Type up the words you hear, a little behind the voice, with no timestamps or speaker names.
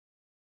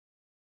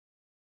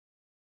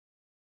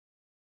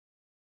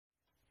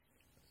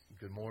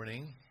Good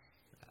morning.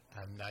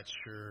 I'm not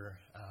sure.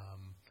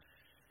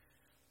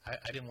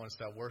 I didn't want to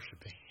stop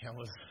worshiping.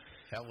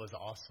 That was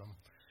awesome.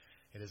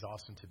 It is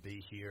awesome to be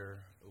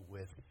here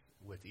with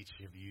each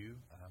of you.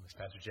 As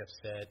Pastor Jeff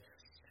said,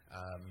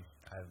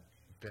 I've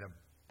been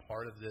a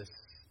part of this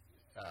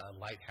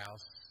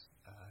Lighthouse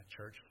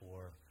Church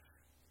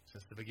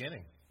since the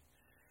beginning,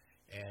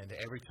 and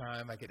every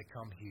time I get to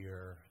come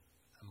here,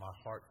 my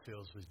heart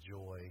fills with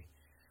joy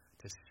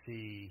to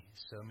see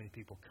so many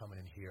people coming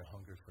in here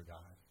hungry for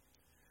God.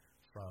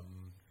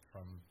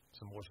 From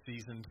some more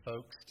seasoned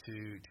folks to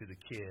the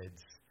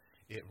kids,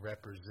 it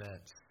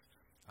represents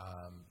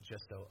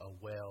just a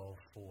well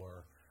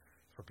for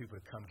people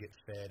to come get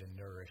fed and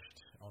nourished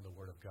on the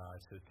Word of God.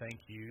 So thank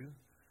you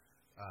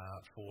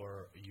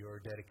for your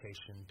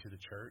dedication to the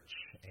church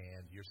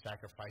and your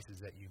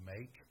sacrifices that you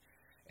make,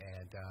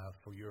 and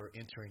for your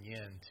entering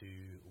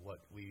into what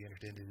we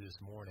entered into this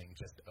morning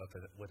just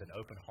with an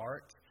open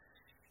heart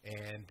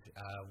and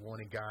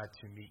wanting God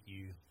to meet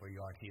you where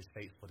you are. He is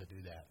faithful to do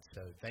that.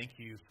 So thank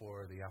you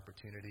for the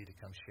opportunity to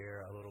come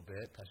share a little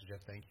bit. Pastor Jeff,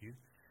 thank you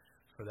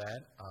for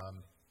that.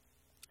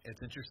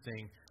 It's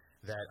interesting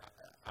that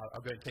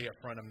I'll go ahead and tell you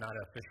up front, I'm not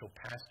an official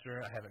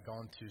pastor. I haven't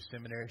gone to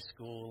seminary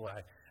school.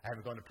 I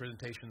haven't gone to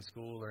presentation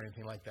school or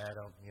anything like that.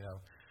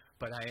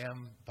 But I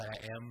am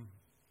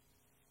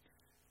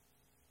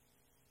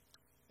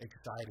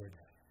excited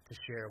to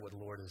share what the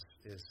Lord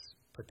is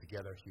put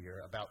together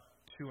here. About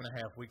 3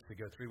 weeks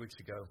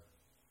ago,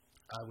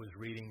 I was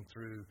reading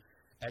through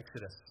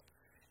Exodus,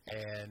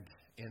 and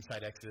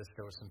inside Exodus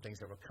there were some things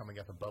that were coming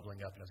up and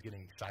bubbling up, and I was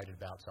getting excited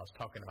about. So I was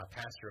talking to my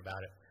pastor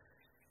about it,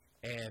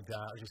 and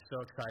I was just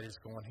so excited.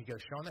 He goes,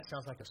 "Sean, that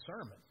sounds like a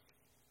sermon."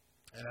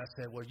 And I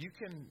said, "Well, you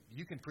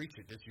can preach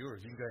it. It's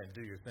yours. You can go ahead and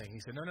do your thing." He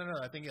said, "No.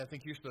 I think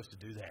you're supposed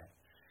to do that."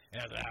 And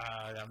I was like,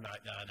 "I'm not.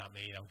 Not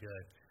me. I'm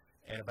good."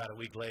 And about a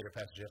week later,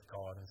 Pastor Jeff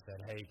called and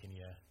said, "Hey, can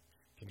you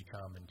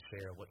come and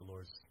share what the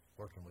Lord's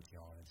working with you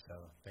on?" And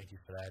so thank you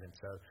for that. And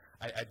so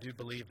I do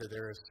believe that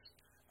there is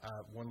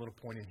one little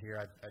point in here.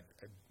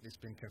 It's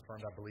been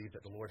confirmed, I believe,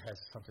 that the Lord has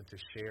something to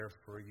share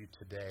for you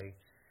today.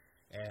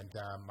 And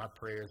my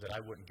prayer is that I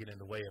wouldn't get in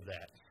the way of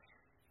that.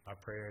 My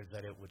prayer is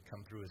that it would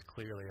come through as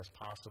clearly as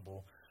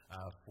possible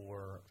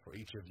for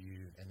each of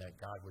you, and that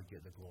God would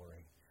get the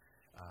glory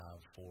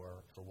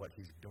for what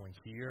He's doing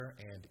here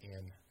and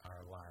in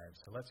our lives.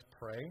 So let's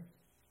pray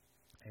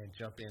and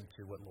jump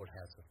into what the Lord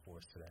has for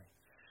us today.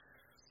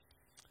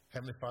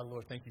 Heavenly Father,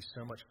 Lord, thank you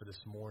so much for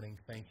this morning.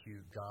 Thank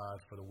you,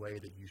 God, for the way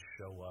that you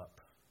show up,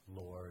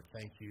 Lord.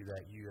 Thank you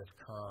that you have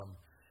come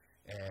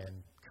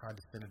and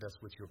condescended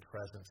us with your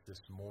presence this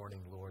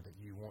morning, Lord, that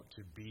you want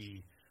to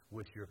be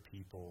with your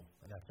people.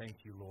 And I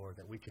thank you, Lord,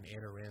 that we can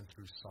enter in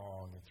through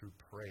song and through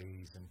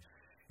praise and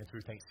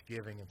through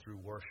thanksgiving and through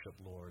worship,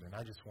 Lord. And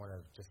I just want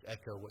to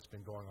echo what's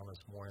been going on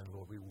this morning,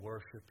 Lord. We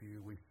worship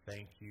you. We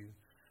thank you.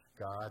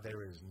 God,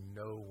 there is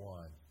no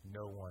one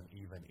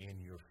even in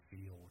your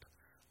field,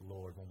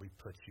 Lord, when we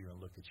put you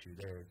and look at you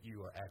there.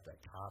 You are at the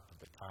top of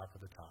the top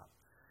of the top.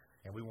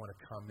 And we want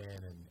to come in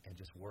and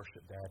just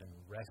worship that and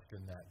rest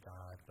in that,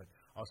 God, but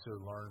also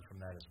learn from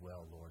that as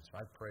well, Lord. So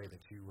I pray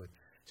that you would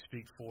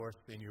speak forth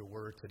in your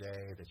word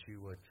today, that you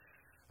would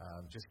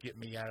just get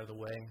me out of the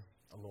way,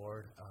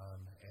 Lord,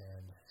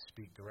 and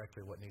speak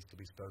directly what needs to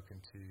be spoken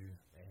to,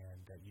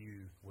 and that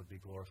you would be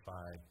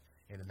glorified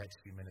in the next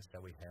few minutes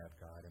that we have,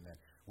 God, and that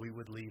we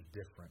would leave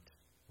different.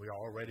 We are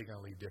already going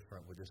to leave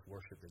different with this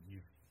worship that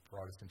you've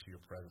brought us into your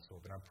presence,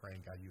 Lord. But I'm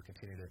praying, God, you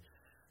continue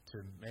to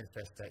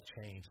manifest that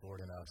change, Lord,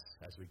 in us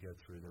as we go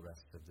through the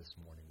rest of this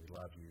morning. We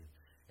love you,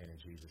 and in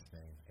Jesus'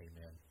 name,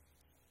 amen.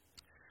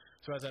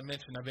 So as I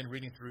mentioned, I've been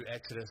reading through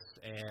Exodus,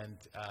 and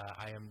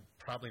I am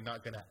probably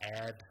not going to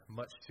add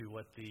much to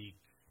what the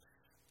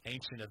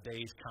Ancient of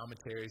Days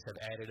commentaries have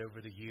added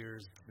over the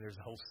years. There's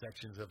whole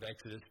sections of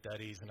Exodus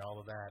studies and all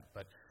of that,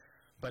 but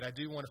I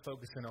do want to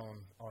focus in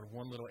on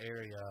one little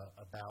area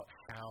about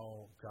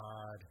how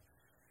God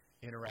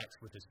interacts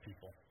with his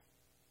people,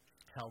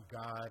 how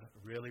God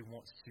really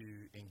wants to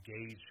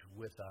engage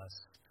with us,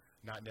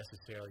 not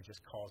necessarily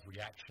just cause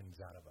reactions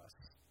out of us.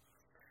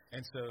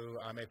 And so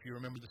if you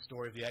remember the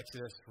story of the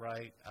Exodus,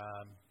 right,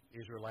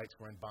 Israelites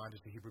were in bondage,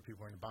 the Hebrew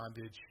people were in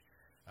bondage,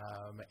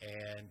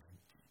 and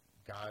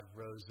God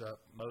rose up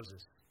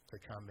Moses to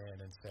come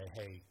in and say,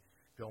 "Hey,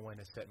 go in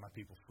and set my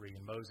people free."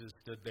 And Moses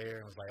stood there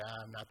and was like,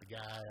 "I'm not the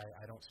guy.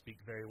 I don't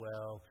speak very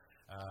well.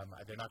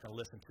 They're not going to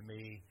listen to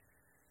me.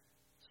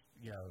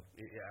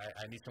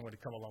 I need someone to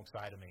come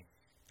alongside of me."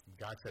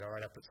 God said, "All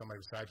right, I put somebody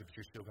beside you, but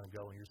you're still going to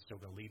go and you're still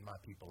going to lead my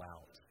people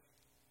out."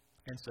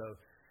 And so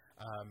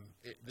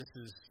this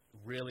is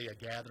really a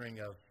gathering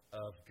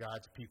of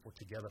God's people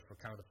together for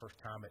kind of the first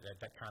time at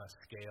that kind of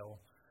scale.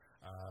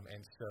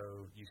 And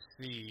so you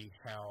see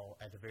how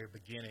at the very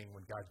beginning,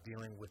 when God's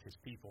dealing with his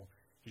people,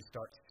 he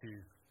starts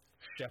to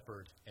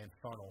shepherd and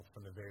funnel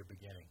from the very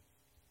beginning.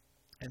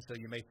 And so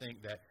you may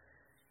think that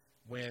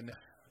when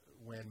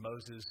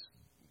Moses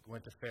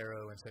went to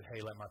Pharaoh and said,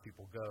 "Hey, let my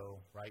people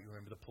go," right? You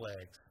remember the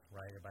plagues,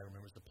 right? Everybody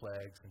remembers the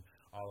plagues and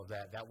all of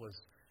that. That was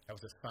That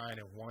was a sign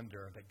and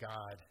wonder that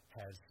God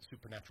has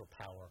supernatural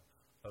power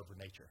over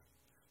nature.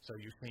 So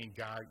you're seeing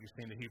God, you're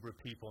seeing the Hebrew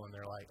people, and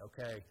they're like,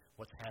 okay,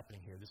 what's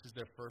happening here? This is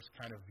their first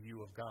kind of view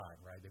of God,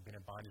 right? They've been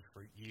in bondage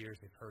for years.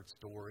 They've heard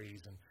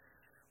stories and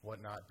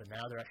whatnot, but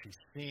now they're actually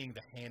seeing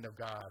the hand of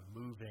God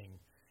moving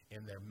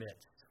in their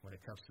midst when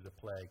it comes to the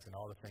plagues and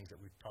all the things that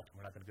we've talked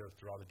about. We're not going to go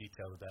through all the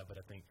details of that, but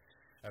I think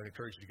I would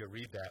encourage you to go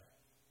read that.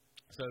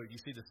 So you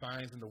see the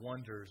signs and the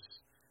wonders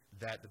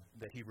that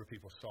the Hebrew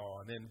people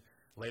saw. And then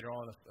later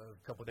on,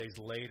 a couple of days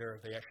later,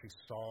 they actually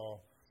saw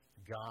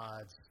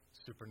God's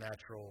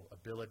supernatural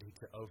ability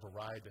to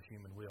override the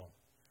human will.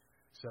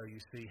 So you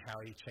see how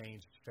he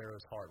changed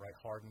Pharaoh's heart, right?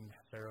 Hardened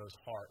Pharaoh's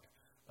heart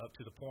up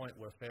to the point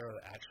where Pharaoh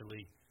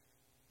actually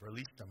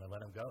released them and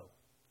let them go.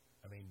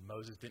 I mean,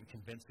 Moses didn't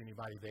convince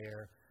anybody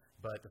there,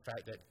 but the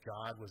fact that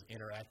God was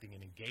interacting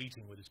and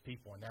engaging with his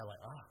people, and now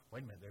like,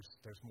 wait a minute,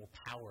 there's more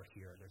power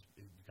here.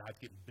 God's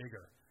getting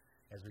bigger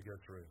as we go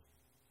through.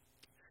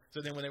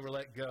 So then when they were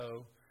let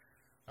go,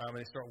 and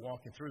they start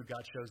walking through,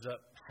 God shows up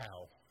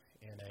how?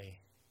 In a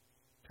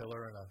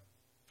pillar and a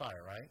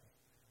fire, right?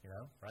 You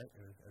know, right?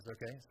 It's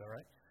okay? Is that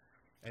right?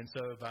 And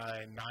so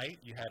by night,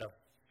 you had a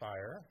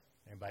fire,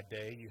 and by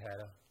day, you had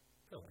a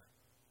pillar,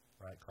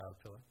 right? Cloud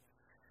pillar.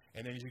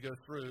 And then as you go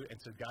through, and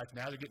so God,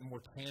 now they're getting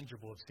more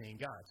tangible of seeing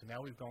God. So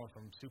now we've gone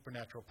from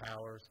supernatural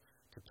powers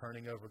to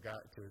turning over God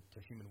to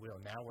human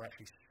will. Now we're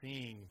actually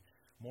seeing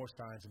more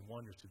signs and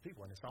wonders to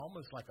people. And it's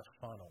almost like a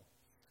funnel.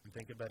 And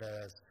think of it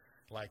as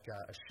like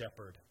a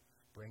shepherd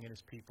bringing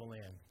his people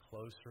in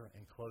closer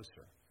and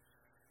closer.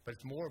 But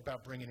it's more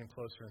about bringing him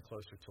closer and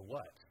closer to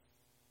what?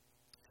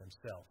 To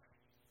himself.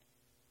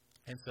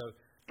 And so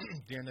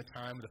during the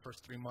time of the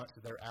first 3 months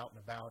that they're out and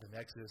about in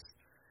Exodus,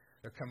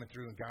 they're coming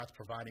through and God's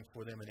providing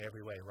for them in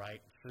every way, right?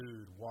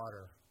 Food,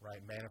 water,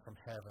 right? Manna from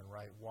heaven,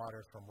 right?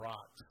 Water from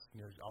rocks.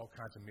 You know, all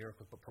kinds of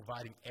miracles, but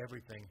providing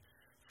everything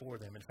for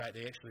them. In fact,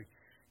 they actually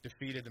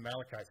defeated the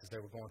Amalekites as they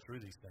were going through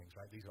these things,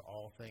 right? These are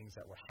all things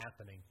that were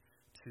happening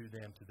to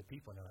them, to the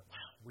people. And they're like,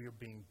 wow, we are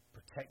being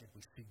protected.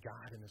 We see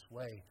God in this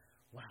way.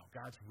 Wow,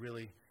 God's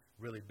really,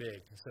 really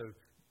big. And so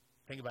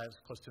think about it,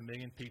 it's close to 1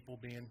 million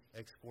people being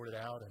exported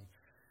out and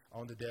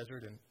on the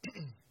desert. And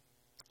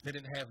they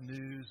didn't have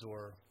news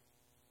or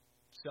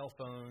cell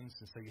phones,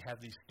 and so you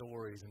have these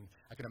stories. And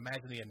I can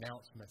imagine the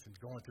announcements and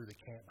going through the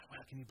camp.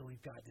 Wow, can you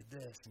believe God did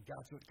this? And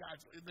God's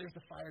there's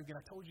the fire again.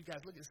 I told you guys,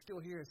 look, it's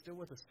still here. It's still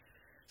with us.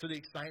 So the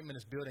excitement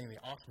is building, and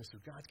the awesomeness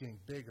of God's getting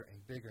bigger and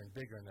bigger and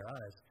bigger in their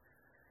eyes.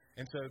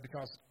 And so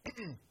because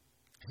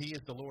he is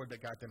the Lord that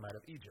got them out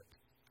of Egypt,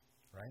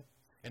 right?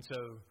 And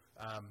so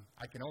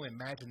I can only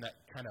imagine that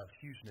kind of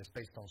hugeness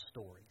based on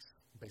stories,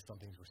 based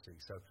on things we see.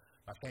 So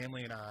my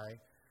family and I,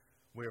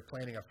 we're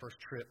planning our first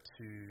trip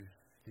to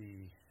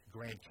the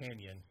Grand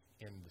Canyon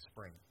in the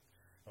spring,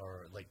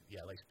 or late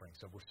spring.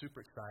 So we're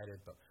super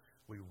excited, but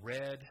we've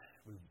read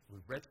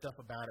stuff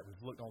about it.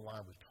 We've looked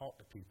online. We've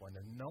talked to people, and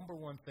the number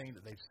one thing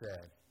that they've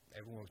said,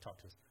 everyone we've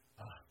talked to is,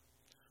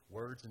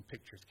 words and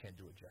pictures can't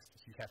do it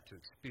justice. You have to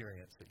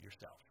experience it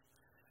yourself.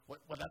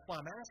 Well, that's why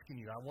I'm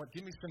asking you.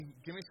 Give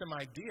me some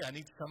idea. I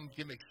need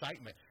give me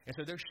excitement. And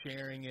so they're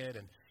sharing it,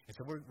 and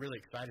so we're really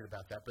excited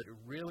about that. But it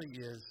really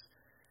is.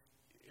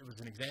 It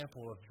was an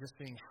example of just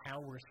seeing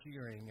how we're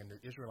hearing, and the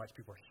Israelites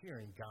people are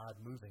hearing God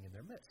moving in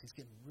their midst. He's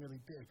getting really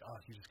big.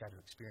 You just got to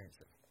experience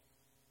it.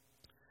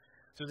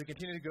 So they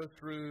continue to go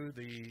through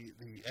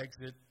the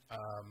exit.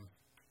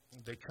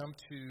 They come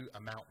to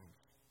a mountain,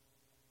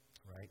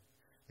 right?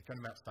 They come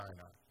to Mount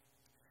Sinai.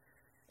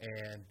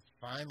 And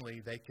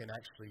finally, they can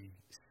actually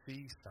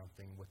see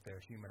something with their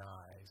human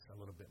eyes a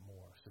little bit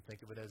more. So think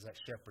of it as that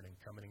shepherding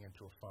coming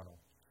into a funnel.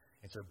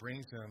 And so it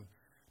brings them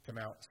to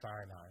Mount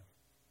Sinai.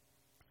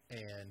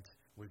 And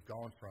we've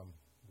gone from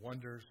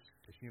wonders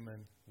to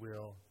human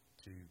will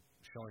to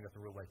showing up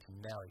the real way to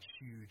now a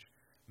huge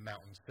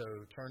mountain. So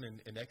turn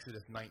in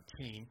Exodus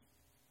 19.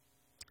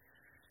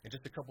 And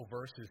just a couple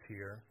verses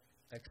here.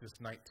 Exodus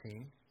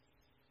 19.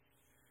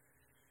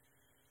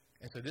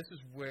 And so this is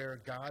where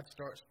God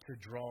starts to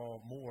draw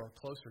more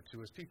closer to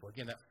his people.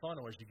 Again, that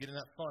funnel, as you get in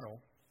that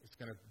funnel, it's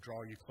going to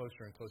draw you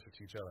closer and closer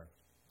to each other.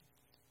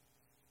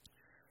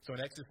 So in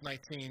Exodus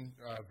 19,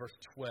 verse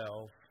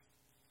 12,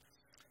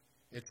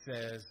 it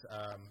says,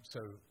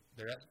 so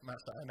they're at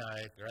Mount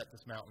Sinai, they're at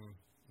this mountain.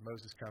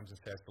 Moses comes and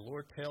says, the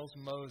Lord tells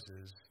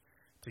Moses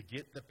to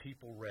get the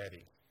people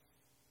ready.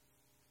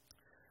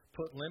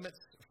 Put limits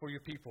for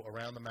your people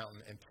around the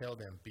mountain and tell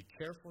them, be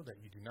careful that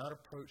you do not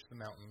approach the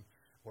mountain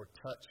or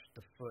touch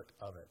the foot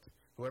of it.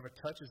 Whoever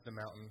touches the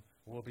mountain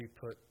will be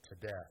put to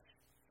death.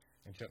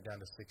 And jump down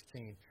to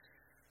 16.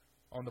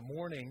 On the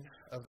morning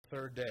of the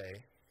third day,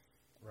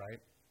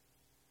 right?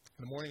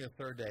 On the morning of the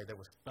third day, there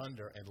was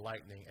thunder and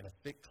lightning, and a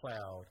thick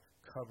cloud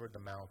covered the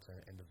mountain,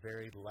 and a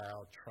very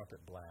loud trumpet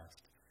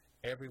blast.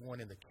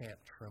 Everyone in the camp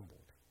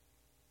trembled.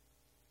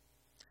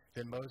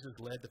 Then Moses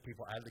led the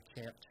people out of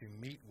the camp to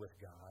meet with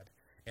God,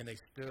 and they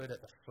stood at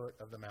the foot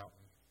of the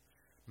mountain.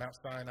 Mount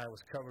Sinai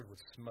was covered with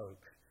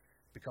smoke,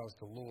 because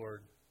the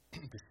Lord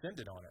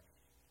descended on it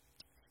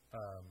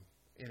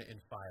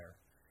in fire.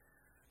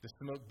 The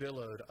smoke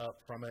billowed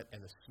up from it,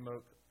 and the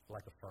smoke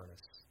like a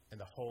furnace, and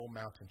the whole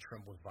mountain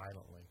trembled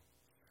violently.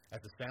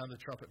 As the sound of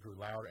the trumpet grew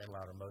louder and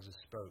louder, Moses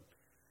spoke,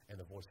 and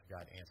the voice of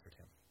God answered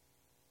him.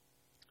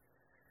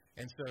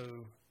 And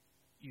so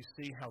you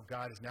see how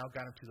God has now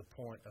gotten to the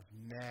point of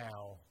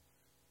now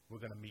we're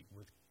going to meet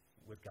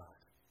with God.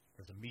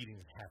 There's a meeting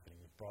that's happening.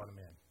 We've brought him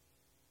in.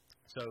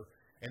 So,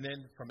 and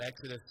then from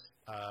Exodus,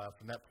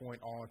 from that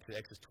point on to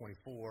Exodus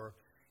 24,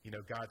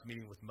 God's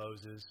meeting with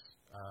Moses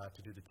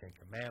to do the Ten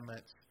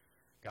Commandments.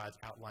 God's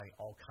outlining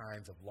all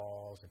kinds of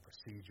laws and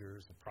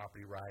procedures and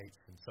property rights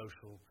and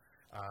social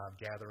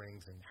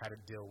gatherings and how to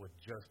deal with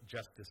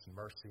justice and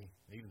mercy,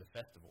 and even the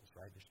festivals,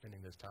 right? They're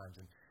spending those times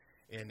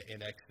in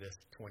Exodus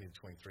 20 to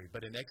 23.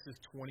 But in Exodus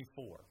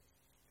 24,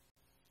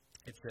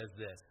 it says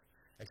this,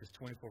 Exodus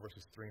 24,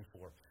 verses 3 and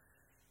 4.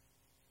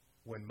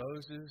 When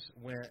Moses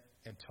went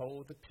and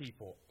told the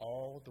people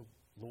all the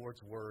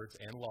Lord's words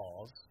and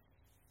laws,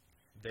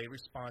 they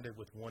responded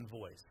with one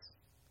voice.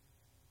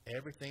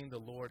 Everything the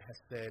Lord has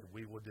said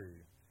we will do.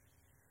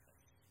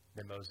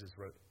 Then Moses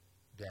wrote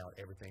down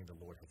everything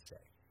the Lord had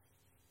said.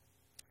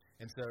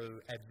 And so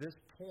at this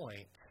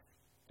point,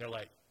 they're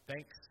like,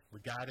 thanks, we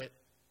got it.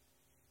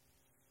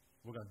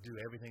 We're going to do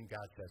everything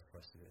God says for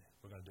us to do.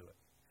 We're going to do it.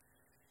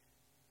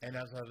 And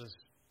as I was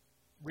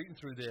reading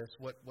through this,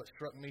 what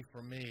struck me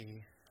for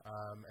me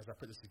as I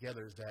put this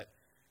together is that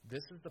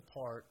this is the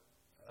part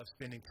of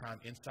spending time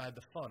inside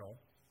the funnel,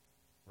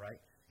 right?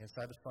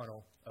 Inside the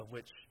funnel of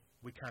which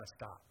we kind of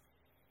stop.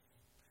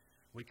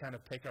 We kind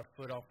of take our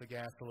foot off the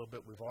gas a little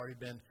bit. We've already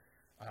been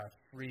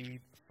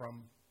freed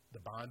from the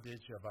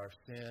bondage of our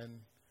sin,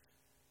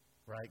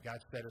 right? God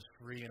set us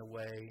free in a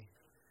way.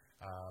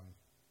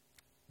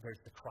 There's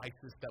the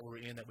crisis that we're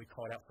in that we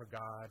called out for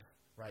God,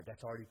 right?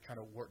 That's already kind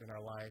of worked in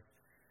our life.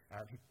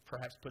 He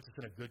perhaps puts us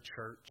in a good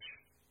church,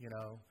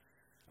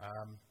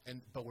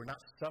 but we're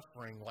not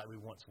suffering like we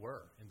once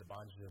were in the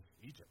bondage of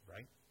Egypt,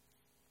 right?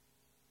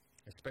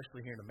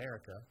 Especially here in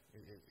America,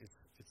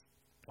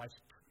 life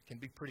can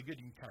be pretty good.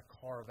 You can kind of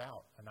carve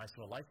out a nice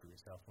little life for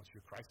yourself once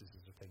your crises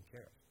are taken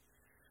care of.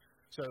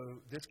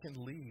 So this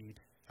can lead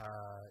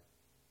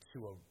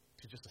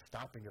to just a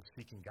stopping of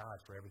seeking God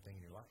for everything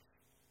in your life.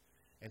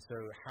 And so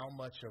how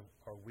much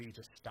are we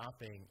just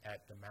stopping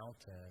at the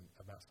mountain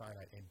of Mount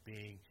Sinai and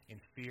being in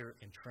fear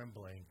and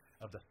trembling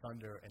of the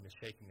thunder and the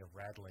shaking of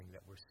rattling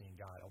that we're seeing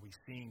God? Are we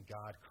seeing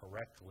God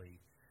correctly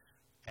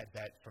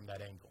from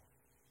that angle?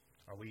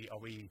 Are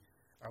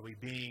we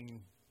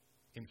being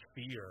in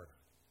fear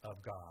of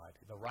God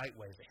the right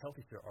way, the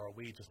healthy fear, or are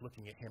we just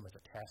looking at him as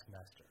a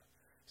taskmaster,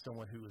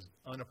 someone who is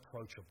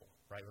unapproachable,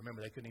 right?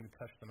 Remember, they couldn't even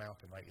touch the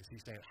mountain, right? Is he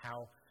saying,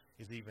 how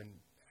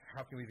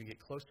can we even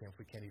get close to him if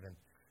we can't even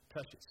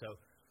touch it? So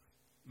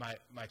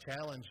my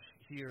challenge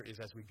here is,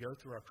 as we go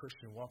through our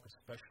Christian walk,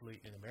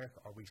 especially in America,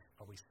 are we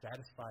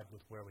satisfied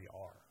with where we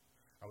are?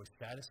 Are we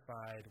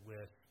satisfied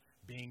with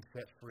being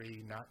set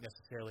free, not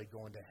necessarily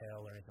going to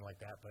hell or anything like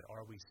that, but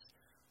are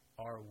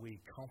we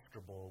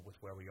comfortable with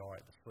where we are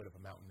at the foot of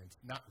a mountain and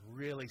not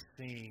really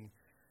seeing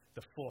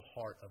the full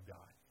heart of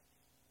God?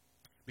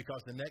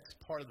 Because the next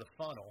part of the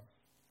funnel,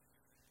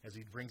 as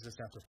he brings us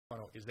down to the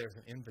funnel, is there's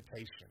an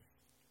invitation.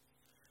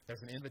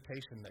 There's an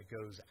invitation that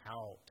goes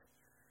out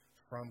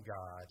from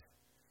God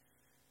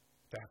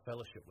to have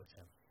fellowship with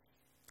him.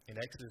 In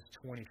Exodus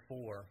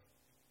 24,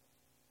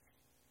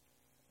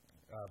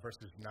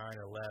 verses 9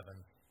 and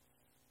 11,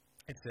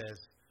 it says,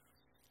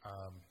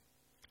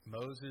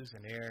 Moses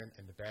and Aaron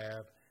and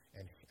Nadab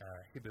and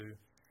Abihu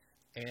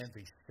and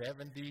the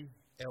 70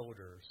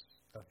 elders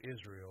of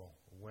Israel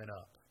went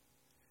up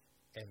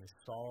and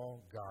saw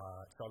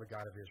the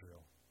God of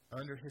Israel.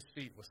 Under his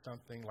feet was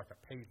something like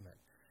a pavement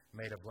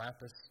made of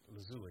lapis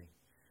lazuli,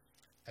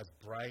 as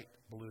bright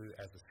blue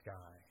as the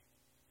sky.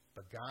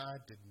 But God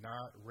did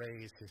not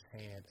raise his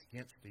hand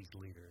against these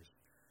leaders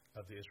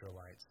of the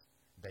Israelites.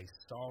 They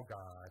saw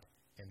God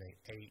and they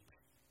ate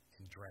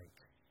and drank.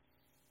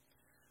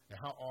 Now,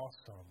 how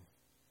awesome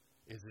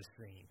is this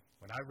scene?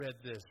 When I read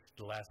this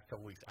the last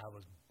couple weeks,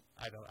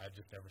 I've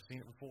just never seen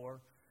it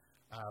before,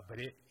 but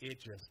it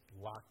just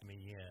locked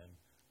me in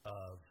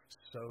of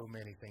so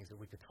many things that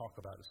we could talk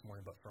about this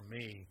morning. But for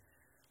me,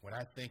 when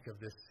I think of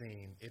this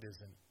scene, it is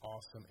an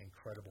awesome,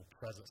 incredible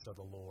presence of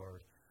the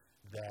Lord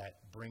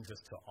that brings us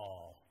to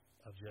awe,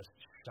 of just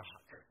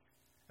shock.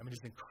 I mean,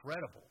 it's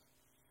incredible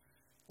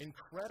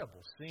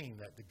seeing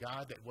that the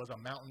God that was a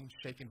mountain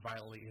shaken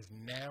violently is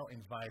now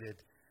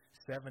invited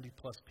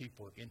 70-plus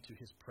people into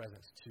his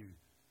presence to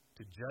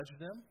judge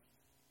them.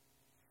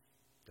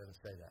 Doesn't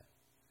say that.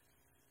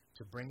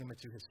 To bring them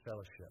into his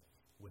fellowship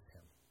with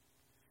him.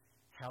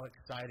 How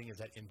exciting is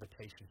that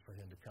invitation for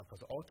him to come?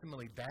 Because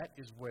ultimately that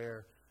is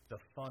where the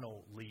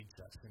funnel leads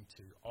us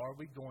into. Are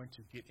we going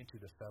to get into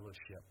the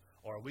fellowship,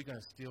 or are we going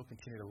to still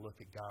continue to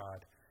look at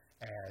God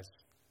as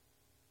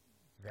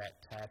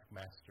that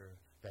taskmaster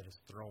that is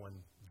throwing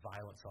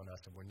violence on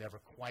us and we're never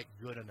quite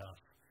good enough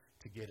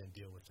to get and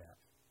deal with that?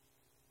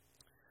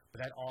 But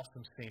that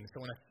awesome scene.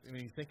 So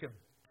when you think of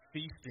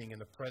feasting in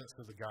the presence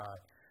of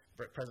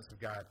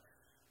God,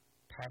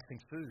 passing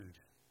food,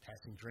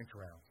 passing drink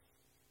around.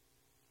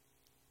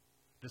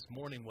 This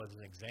morning was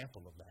an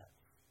example of that.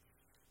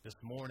 This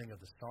morning of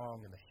the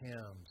song and the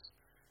hymns,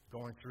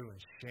 going through and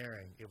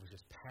sharing, it was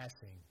just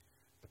passing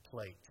the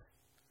plate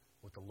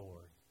with the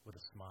Lord with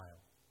a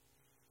smile.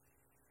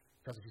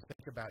 Because if you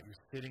think about,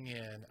 you're sitting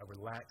in a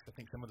relaxed, I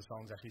think some of the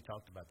songs actually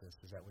talked about this,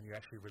 is that when you're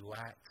actually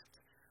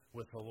relaxed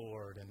with the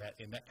Lord and that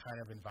in that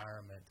kind of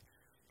environment,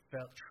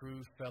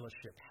 true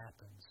fellowship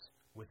happens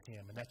with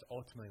Him. And that's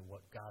ultimately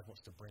what God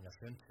wants to bring us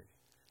into,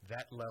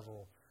 that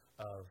level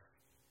of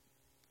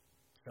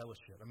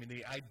fellowship. I mean,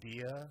 the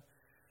idea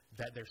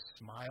that there's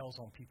smiles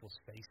on people's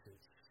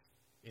faces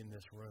in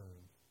this room,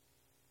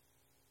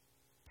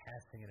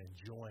 passing and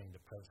enjoying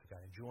the presence of God,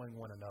 enjoying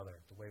one another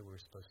the way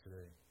we're supposed to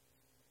do.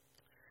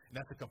 And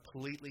that's a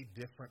completely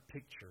different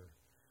picture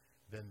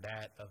than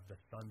that of the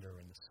thunder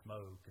and the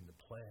smoke and the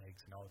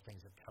plagues and all the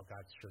things of how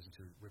God's chosen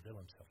to reveal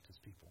Himself to His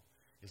people.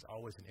 It's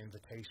always an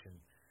invitation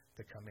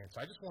to come in.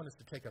 So I just want us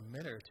to take a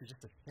minute or two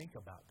just to think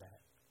about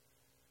that.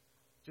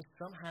 Just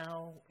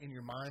somehow in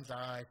your mind's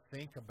eye,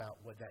 think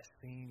about what that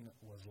scene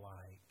was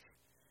like.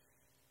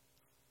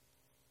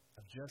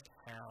 Of just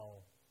how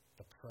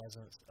the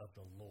presence of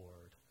the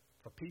Lord,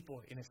 for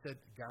people, and it said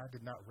God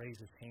did not raise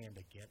His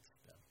hand against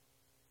them.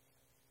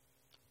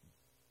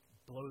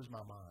 Blows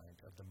my mind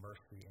of the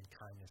mercy and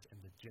kindness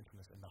and the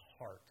gentleness and the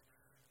heart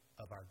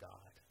of our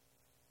God.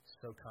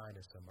 So kind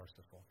and so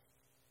merciful.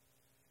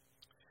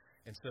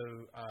 And so,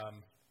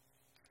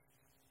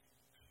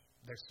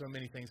 there's so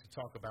many things to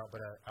talk about, but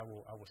I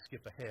will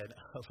skip ahead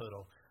a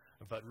little.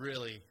 But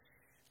really,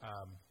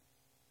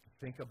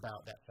 think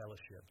about that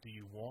fellowship. Do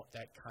you want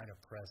that kind of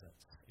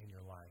presence in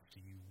your life?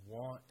 Do you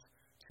want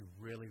to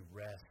really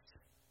rest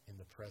in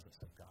the presence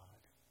of God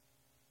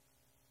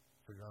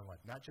for your own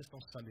life? Not just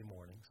on Sunday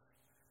mornings,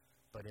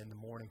 but in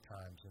the morning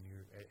times when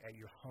you're at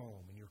your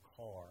home, in your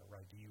car,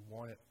 right? Do you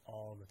want it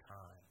all the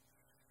time?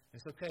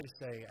 It's okay to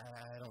say,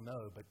 I don't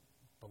know, but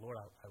Lord,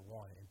 I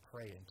want it, and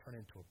pray and turn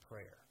it into a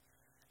prayer.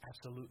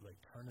 Absolutely.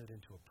 Turn it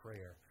into a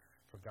prayer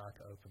for God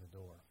to open the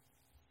door.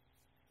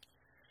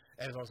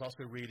 As I was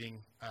also reading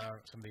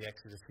some of the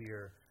Exodus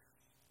here,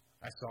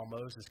 I saw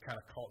Moses kind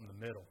of caught in the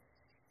middle.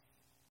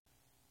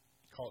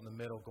 Caught in the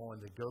middle,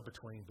 going the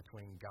go-between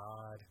between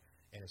God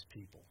and His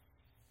people.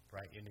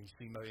 Right? And you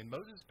see, and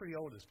Moses is pretty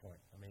old at this point.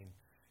 I mean,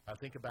 I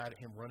think about it,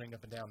 him running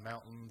up and down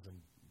mountains and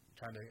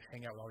trying to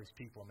hang out with all these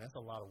people. I mean, that's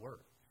a lot of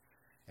work.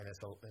 And it's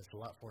a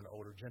lot for an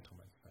older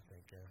gentleman, I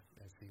think,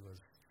 as he was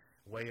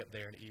way up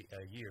there in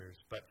years.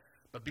 But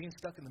being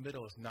stuck in the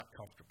middle is not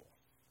comfortable,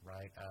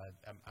 right?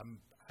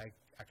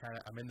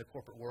 I'm in the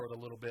corporate world a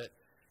little bit,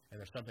 and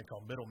there's something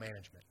called middle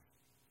management.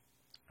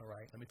 All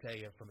right, let me tell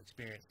you from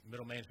experience,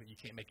 middle management, you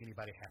can't make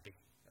anybody happy.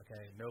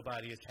 Okay,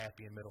 nobody is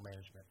happy in middle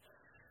management,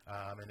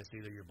 and it's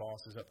either your boss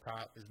is up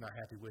top is not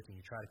happy with you,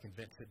 you try to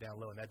convince it down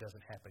low, and that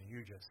doesn't happen.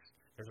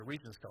 There's a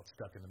reason it's called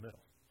stuck in the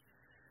middle,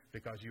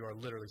 because you are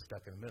literally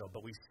stuck in the middle.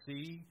 But we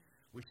see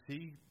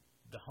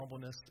the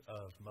humbleness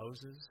of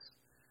Moses,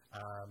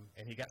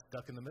 and he got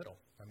stuck in the middle.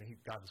 I mean,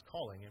 God was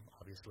calling him,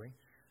 obviously,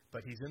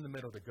 but he's in the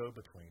middle of the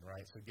go-between,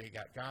 right? So you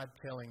got God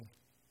telling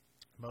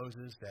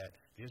Moses that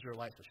the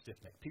Israelites are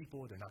stiff-necked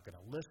people, they're not going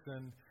to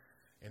listen,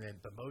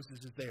 but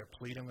Moses is there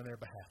pleading on their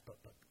behalf.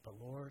 But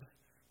Lord,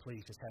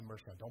 please just have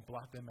mercy on them. Don't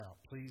blot them out.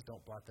 Please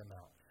don't blot them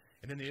out.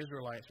 And then the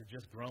Israelites are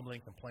just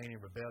grumbling, complaining,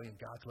 rebellion.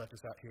 God's left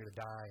us out here to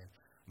die, and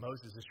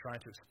Moses is trying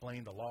to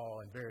explain the law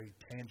in very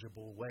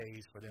tangible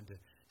ways for them to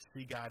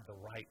see God the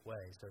right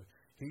way. So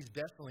he's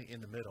definitely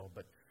in the middle,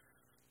 but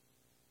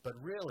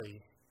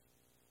really,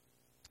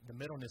 the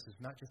middleness is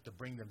not just to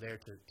bring them there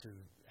to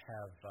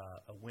have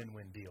a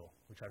win-win deal.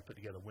 We try to put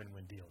together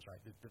win-win deals, right?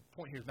 The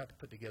point here is not to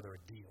put together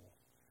a deal.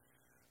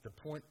 The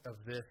point of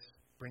this,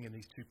 bringing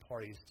these two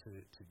parties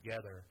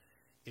together,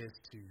 is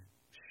to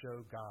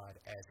show God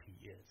as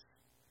He is.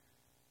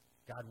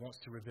 God wants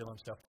to reveal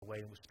Himself in a way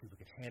in which people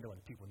can handle,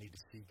 and people need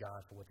to see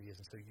God for what He is.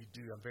 And so you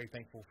do. I'm very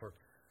thankful for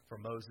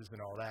Moses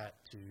and all that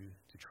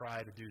to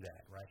try to do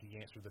that, right? He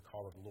answered the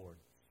call of the Lord.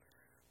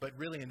 But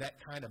really, in that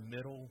kind of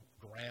middle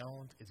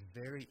ground, it's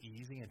very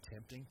easy and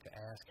tempting to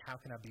ask, how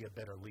can I be a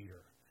better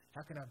leader?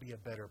 How can I be a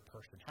better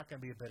person? How can I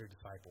be a better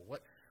disciple?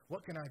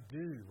 What can I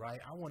do, right?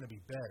 I want to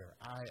be better.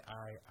 I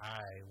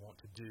want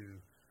to do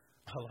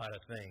a lot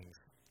of things.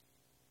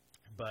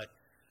 But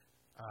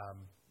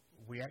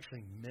we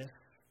actually miss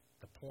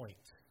the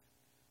point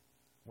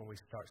when we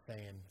start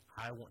saying,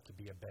 I want to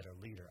be a better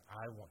leader.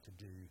 I want to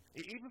do,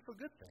 even for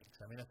good things.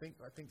 I mean, I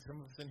think some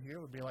of us in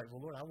here would be like,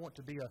 well, Lord, I want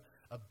to be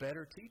a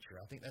better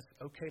teacher. I think that's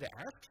okay to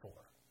ask for.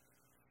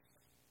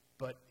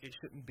 But it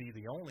shouldn't be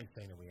the only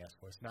thing that we ask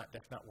for.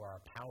 That's not where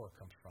our power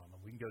comes from.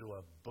 And we can go to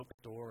a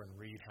bookstore and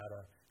read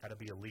how to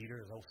be a leader.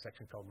 There's a whole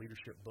section called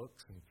leadership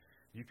books, and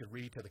you can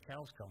read till the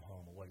cows come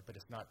home or whatever, but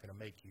it's not going to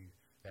make you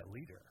that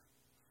leader.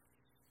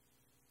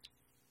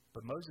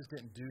 But Moses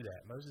didn't do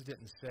that. Moses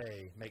didn't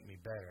say, make me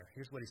better.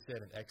 Here's what he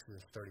said in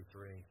Exodus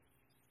 33.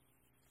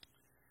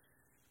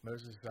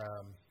 Moses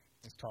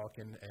is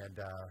talking, and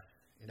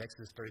in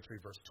Exodus 33,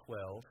 verse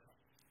 12,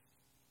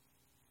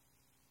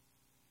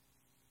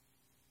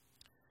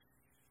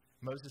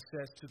 Moses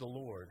says to the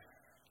Lord,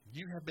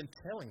 you have been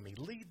telling me,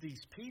 lead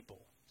these people.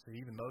 So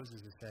even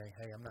Moses is saying,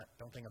 hey,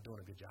 don't think I'm doing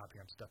a good job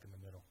here. I'm stuck in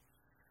the middle.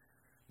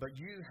 But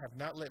you have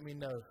not let me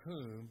know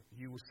whom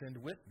you will send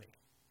with me.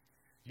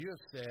 You have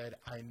said,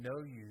 I know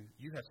you.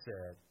 You have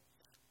said,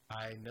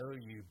 I know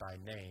you by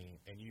name,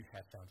 and you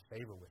have found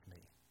favor with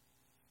me.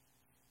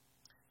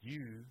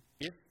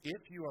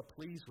 If you are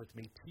pleased with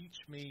me, teach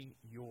me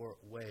your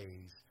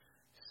ways,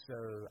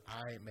 so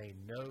I may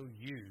know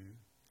you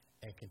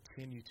and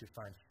continue to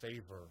find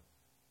favor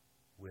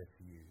with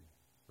you.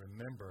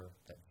 Remember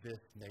that this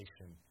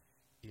nation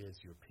is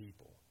your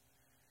people.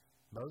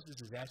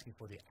 Moses is asking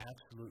for the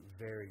absolute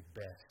very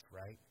best,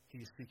 right? He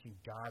is seeking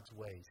God's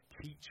ways.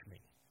 Teach me,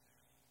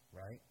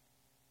 right?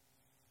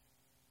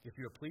 If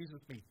you are pleased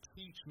with me,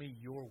 teach me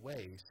your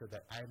ways so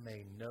that I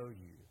may know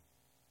you.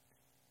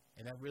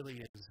 And that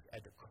really is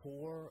at the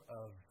core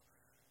of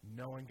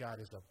knowing God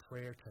is a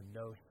prayer to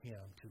know Him.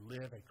 To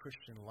live a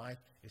Christian life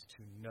is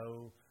to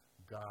know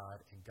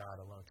God and God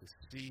alone, to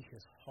see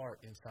His heart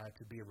inside,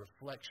 to be a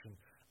reflection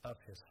of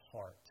His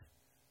heart.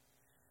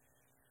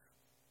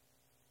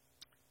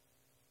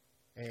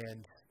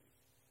 And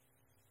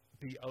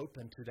be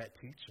open to that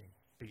teaching.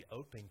 Be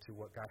open to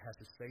what God has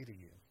to say to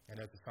you. And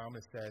as the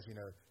psalmist says,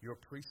 your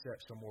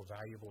precepts are more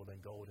valuable than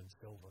gold and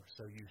silver.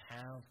 So you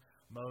have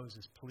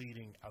Moses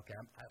pleading, okay,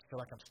 I feel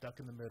like I'm stuck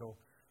in the middle.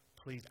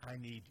 Please, I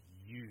need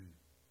you.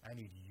 I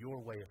need your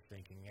way of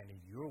thinking. I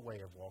need your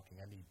way of walking.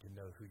 I need to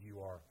know who you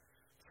are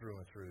through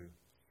and through.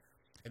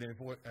 And then in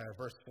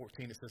verse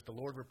 14 it says, the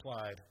Lord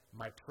replied,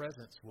 my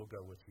presence will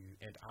go with you,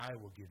 and I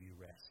will give you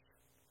rest.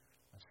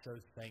 I'm so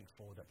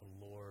thankful that the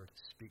Lord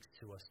speaks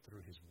to us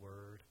through His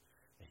Word,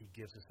 and He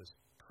gives us His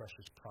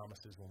precious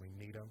promises when we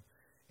need them,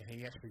 and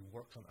He actually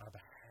works on our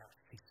behalf.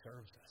 He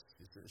serves us.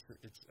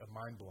 It's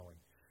mind-blowing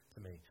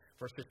to me.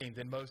 Verse 15,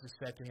 then Moses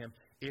said to him,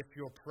 if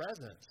your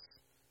presence,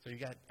 so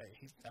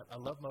I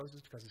love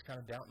Moses because he's kind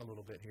of doubting a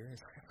little bit here.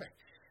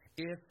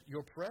 If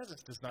your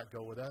presence does not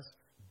go with us,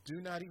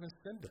 do not even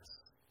send us.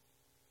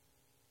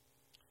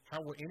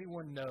 How will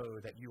anyone know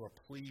that you are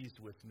pleased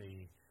with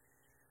me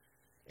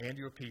and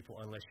your people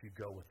unless you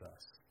go with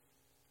us?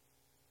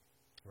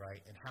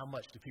 Right? And how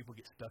much do people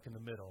get stuck in the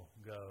middle,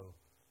 go,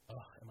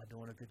 oh, am I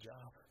doing a good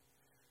job?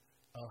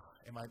 Oh,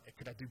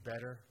 could I do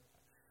better?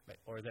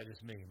 Or is that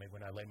just me? Maybe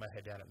when I lay my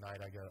head down at night,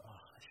 I go,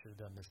 oh, I should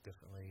have done this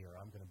differently, or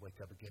I'm going to wake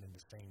up again in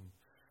the same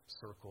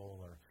circle,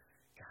 or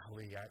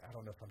golly, I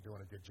don't know if I'm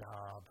doing a good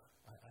job.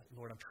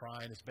 Lord, I'm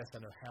trying as best I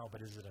know how,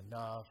 but is it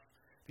enough?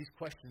 These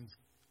questions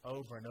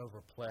over and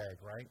over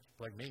plague, right?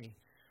 Plague me.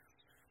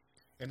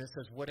 And it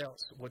says, what else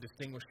will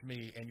distinguish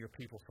me and your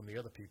people from the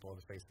other people on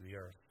the face of the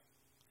earth?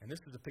 And this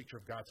is a picture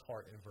of God's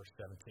heart in verse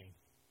 17.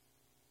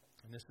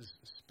 And this is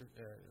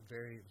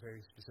very,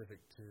 very specific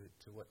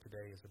to what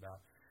today is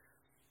about.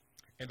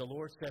 And the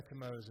Lord said to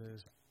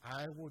Moses,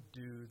 I will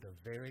do the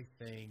very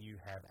thing you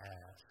have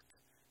asked,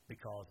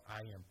 because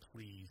I am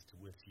pleased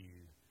with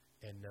you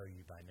and know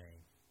you by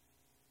name.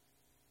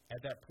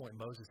 At that point,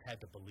 Moses had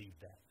to believe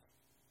that.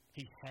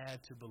 He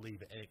had to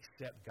believe it and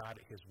accept God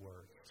at His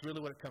word. It's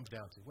really what it comes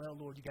down to. Well,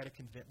 Lord, you got to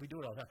convince. We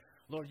do it all the time.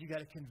 Lord, you got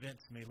to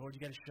convince me. Lord, you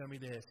got to show me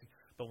this.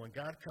 But when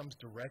God comes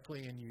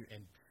directly in you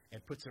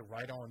and puts it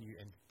right on you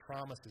and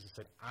promises and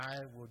said,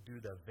 I will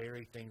do the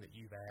very thing that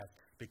you've asked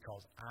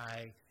because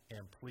I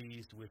am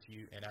pleased with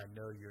you and I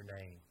know your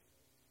name.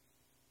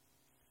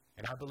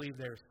 And I believe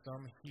there are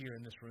some here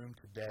in this room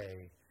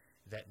today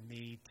that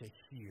need to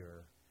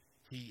hear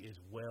He is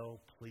well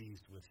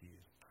pleased with you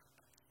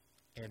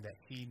and that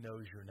He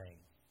knows your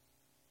name.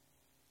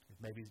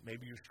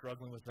 Maybe you're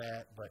struggling with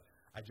that, but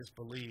I just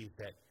believe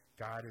that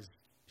God is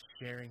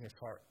sharing His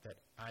heart that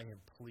I am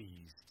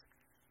pleased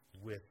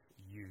with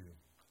you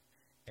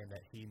and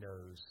that He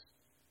knows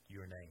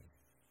your name.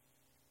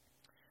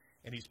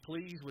 And He's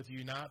pleased with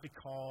you not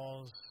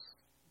because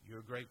you're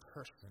a great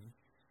person,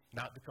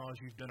 not because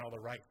you've done all the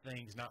right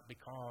things, not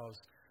because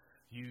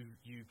you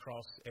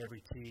cross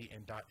every T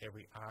and dot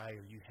every I,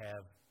 or you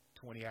have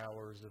 20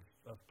 hours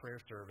of prayer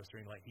service, or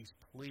anything like. He's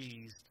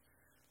pleased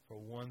for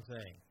one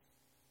thing: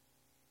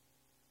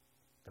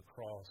 the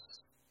cross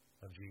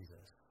of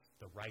Jesus,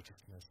 the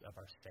righteousness of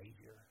our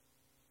Savior.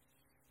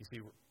 You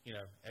see,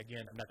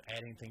 again, I'm not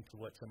adding anything to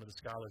what some of the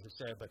scholars have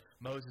said, but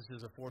Moses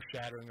is a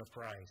foreshadowing of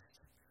Christ,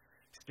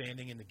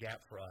 standing in the gap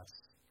for us.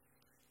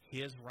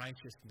 His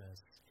righteousness,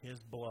 His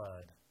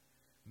blood,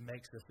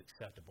 makes us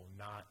acceptable,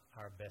 not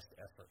our best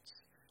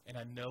efforts. And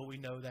I know we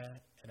know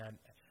that, and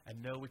I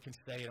know we can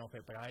say it on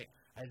paper, but I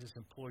just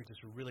implore you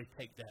to really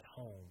take that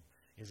home,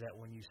 is that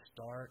when you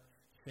start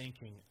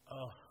thinking,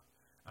 oh,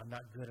 I'm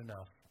not good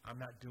enough, I'm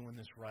not doing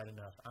this right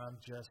enough, I'm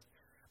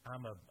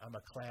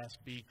a Class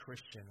B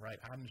Christian, right?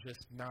 I'm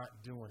just not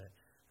doing it.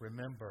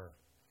 Remember,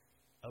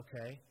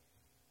 okay,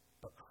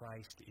 but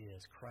Christ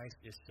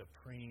is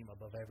supreme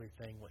above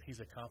everything. What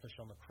He's accomplished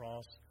on the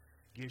cross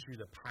gives you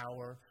the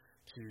power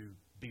to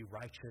be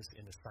righteous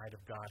in the sight of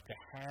God. To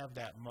have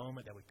that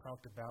moment that we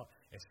talked about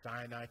at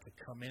Sinai, to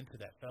come into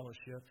that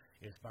fellowship,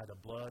 is by the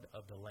blood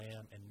of the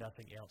Lamb and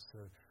nothing else. So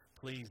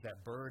pleased,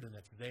 that burden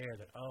that's there,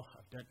 that, oh,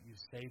 I've done you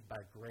saved by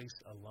grace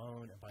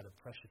alone and by the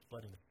precious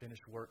blood and the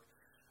finished work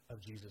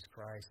of Jesus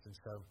Christ. And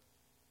so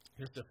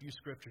here's a few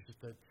scriptures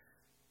just to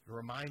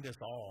remind us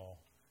all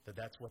that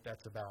that's what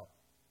that's about.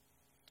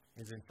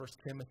 Is in 1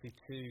 Timothy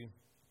 2,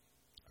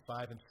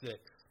 5 and 6.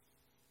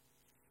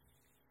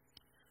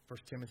 1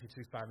 Timothy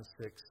 2, 5 and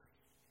 6.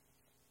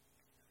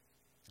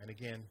 And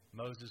again,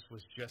 Moses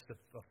was just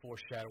a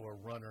foreshadow, a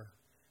runner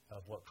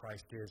of what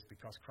Christ is,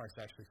 because Christ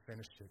actually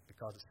finished it.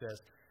 Because it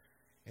says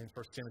in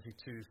 1 Timothy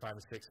 2, 5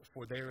 and 6,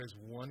 for there is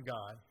one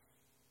God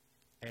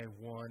and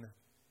one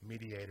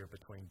mediator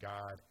between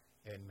God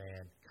and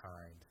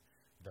mankind,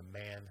 the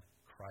man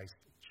Christ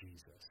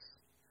Jesus,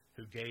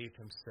 who gave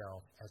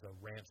himself as a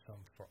ransom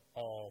for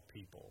all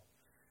people.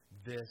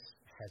 This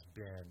has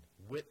been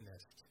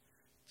witnessed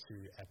to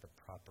at the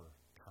proper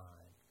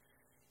time.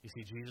 You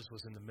see, Jesus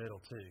was in the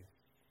middle too.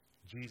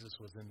 Jesus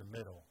was in the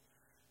middle,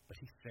 but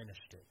he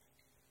finished it.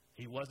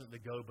 He wasn't the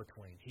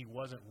go-between. He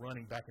wasn't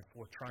running back and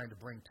forth trying to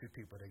bring two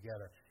people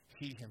together.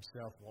 He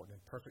himself walked in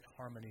perfect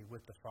harmony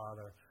with the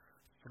Father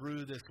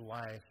through this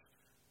life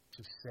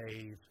to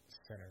save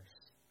sinners,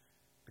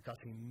 because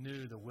he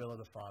knew the will of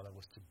the Father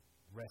was to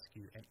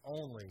rescue, and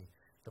only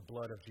the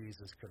blood of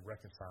Jesus could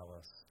reconcile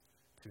us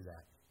to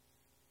that.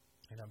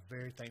 And I'm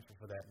very thankful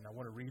for that. And I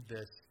want to read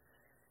this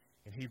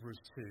in Hebrews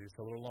 2. It's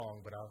a little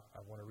long, but I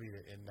want to read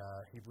it in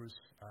Hebrews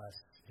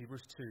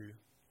 2,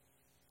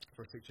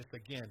 verse 6. Just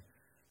again,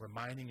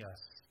 reminding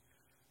us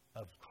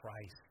of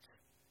Christ.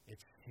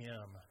 It's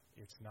him.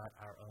 It's not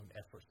our own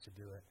efforts to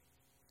do it.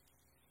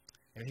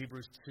 In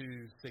Hebrews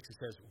 2, 6, it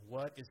says,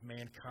 what is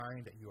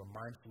mankind that you are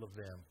mindful of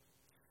them?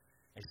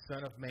 A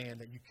son of man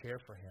that you care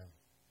for him.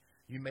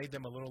 You made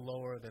them a little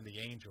lower than the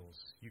angels.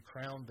 You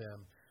crowned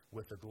them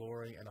with the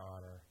glory and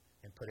honor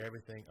and put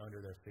everything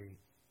under their feet.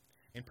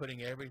 In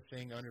putting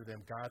everything under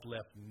them, God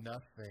left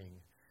nothing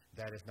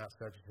that is not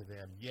subject to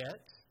them.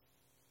 Yet,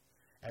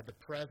 at the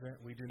present,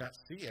 we do not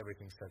see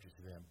everything subject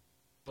to them.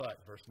 But,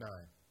 verse 9,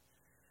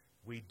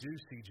 we do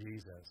see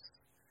Jesus,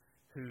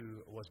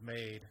 who was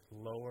made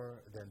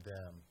lower than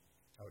them,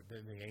 or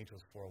than the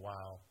angels for a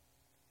while,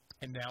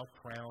 and now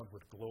crowned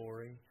with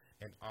glory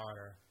and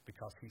honor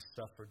because he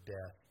suffered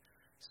death,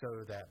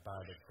 so that by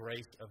the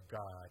grace of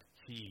God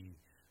he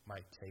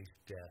might taste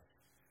death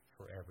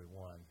for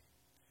everyone.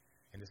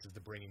 And this is the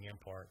bringing in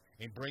part.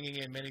 In bringing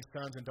in many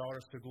sons and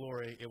daughters to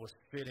glory, it was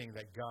fitting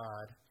that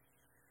God,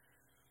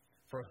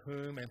 for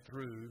whom and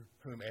through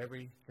whom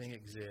everything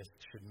exists,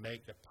 should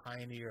make the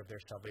pioneer of their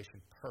salvation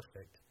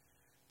perfect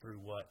through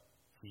what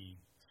he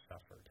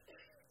suffered.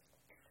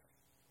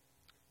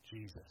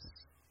 Jesus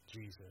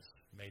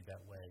made that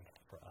way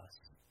for us.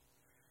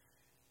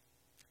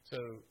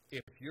 So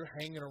if you're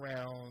hanging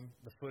around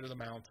the foot of the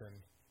mountain,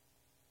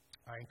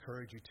 I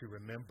encourage you to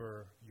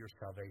remember your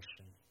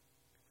salvation.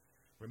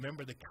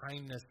 Remember the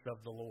kindness of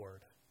the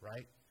Lord,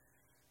 right?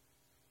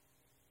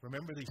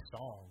 Remember these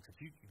songs.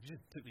 If you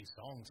just took these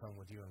songs home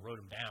with you and wrote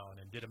them down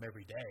and did them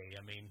every day,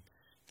 I mean,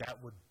 that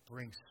would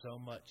bring so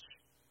much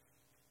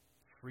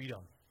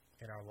freedom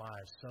in our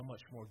lives, so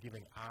much more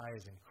giving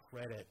eyes and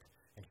credit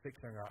and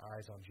fixing our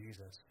eyes on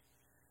Jesus.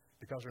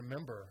 Because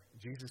remember,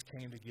 Jesus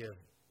came to give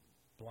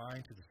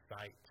blind to the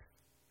sight.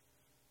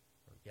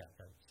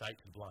 Sight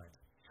to the blind.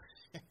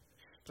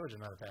 Told you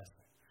I'm not a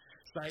pastor.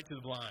 Sight to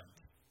the blind.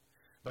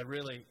 But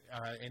really,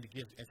 and to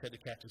give and set the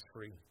captives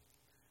free.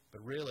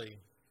 But really,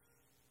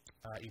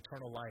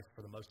 eternal life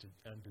for the most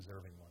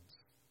undeserving ones.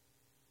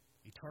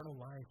 Eternal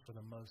life for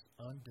the most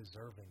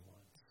undeserving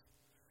ones.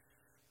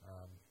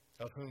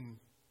 Of whom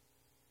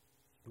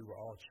we were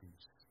all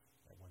chiefs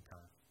at one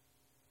time.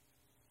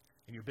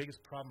 And your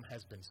biggest problem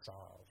has been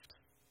solved.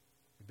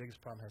 Your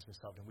biggest problem has been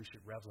solved, and we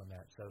should revel in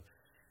that. So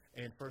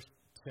in 1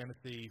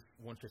 Timothy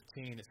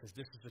 1:15, it says,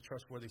 this is the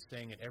trustworthy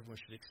saying, and everyone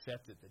should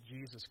accept it, that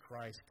Jesus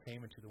Christ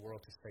came into the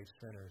world to save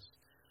sinners.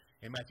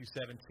 In Matthew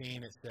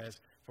 17, it says,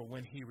 for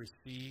when he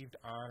received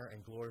honor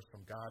and glory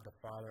from God the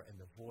Father, and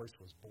the voice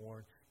was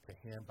borne to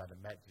him by the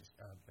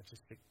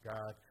majestic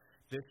God,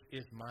 this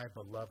is my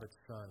beloved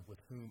Son, with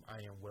whom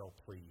I am well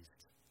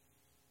pleased.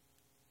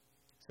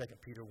 2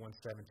 Peter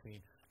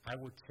 1:17, I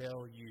will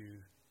tell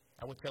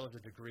of the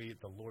degree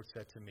the Lord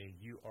said to me,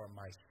 you are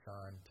my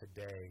Son,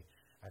 today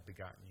I've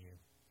begotten you.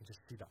 And just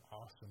see the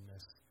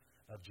awesomeness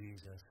of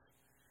Jesus.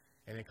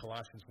 And in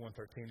Colossians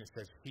 1:13 it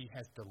says, he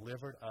has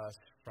delivered us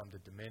from the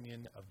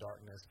dominion of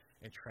darkness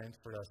and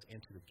transferred us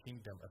into the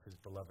kingdom of his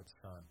beloved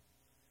Son.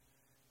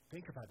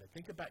 Think about that.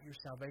 Think about your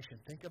salvation.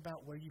 Think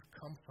about where you've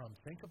come from.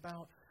 Think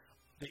about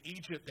the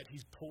Egypt that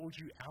he's pulled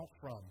you out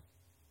from.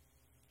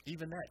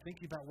 Even that,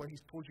 thinking about where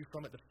he's pulled you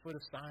from at the foot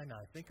of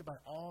Sinai. Think about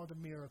all the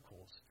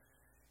miracles.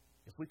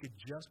 If we could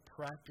just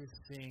practice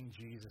seeing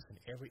Jesus in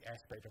every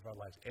aspect of our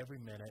lives, every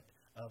minute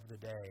of the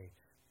day,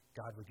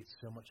 God would get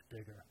so much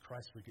bigger.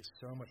 Christ would get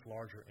so much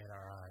larger in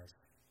our eyes.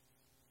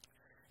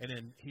 And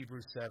in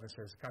Hebrews 7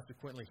 says,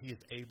 consequently, he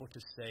is able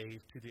to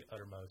save to the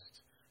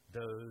uttermost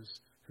those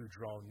who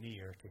draw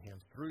near to him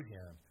through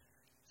him,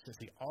 since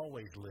he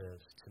always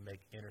lives to make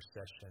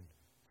intercession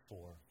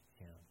for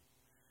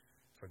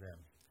them.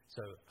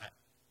 So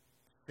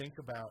think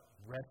about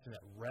resting,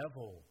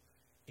 revel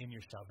in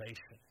your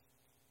salvation.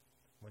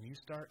 When you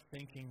start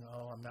thinking,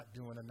 oh, I'm not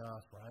doing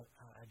enough, or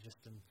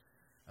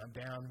I'm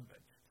down,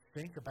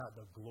 think about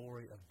the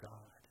glory of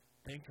God.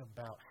 Think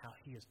about how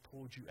He has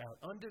pulled you out.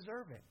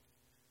 Undeserving.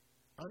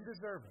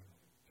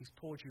 He's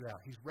pulled you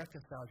out. He's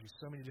reconciled you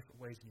so many different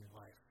ways in your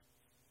life.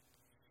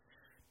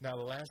 Now,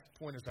 the last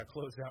point as I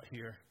close out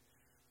here,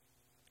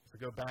 to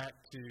go back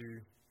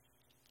to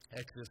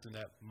Exodus in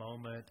that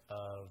moment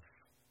of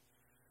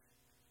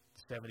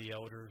the 70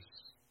 elders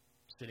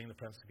sitting in the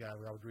presence of God.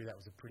 We all agree that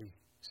was a pretty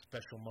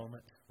special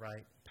moment,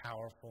 right?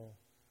 Powerful.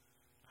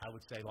 I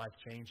would say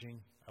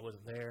life-changing. I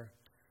wasn't there,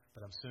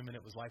 but I'm assuming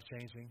it was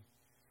life-changing.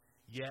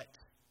 Yet,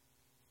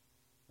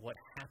 what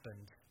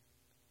happened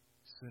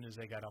as soon as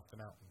they got off the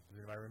mountain? Does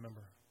anybody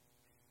remember?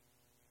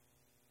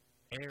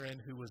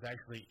 Aaron, who was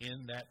actually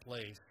in that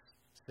place,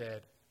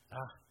 said,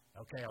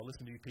 okay, I'll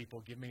listen to you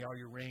people. Give me all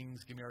your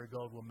rings. Give me all your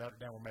gold. We'll melt it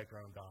down. We'll make our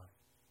own God.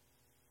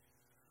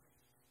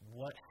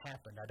 What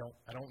happened?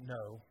 I don't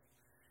know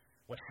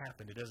what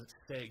happened. It doesn't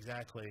say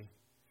exactly.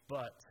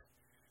 But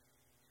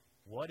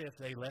what if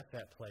they left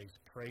that place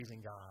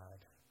praising God,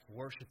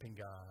 worshiping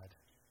God,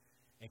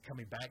 and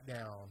coming back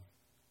down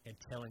and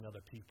telling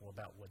other people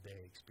about what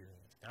they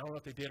experienced? I don't know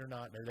if they did or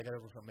not. Maybe they got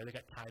over something. Maybe they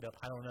got tied up.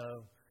 I don't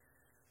know.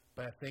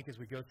 But I think as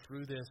we go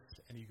through this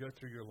and you go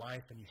through your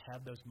life and you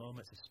have those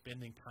moments of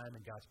spending time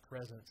in God's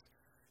presence,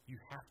 you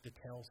have to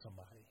tell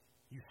somebody.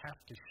 You have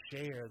to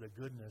share the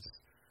goodness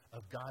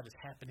of God that's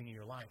happening in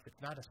your life.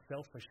 It's not a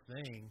selfish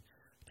thing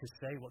to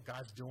say what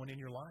God's doing in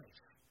your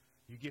life.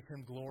 You give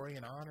Him glory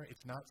and honor.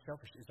 It's not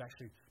selfish. It's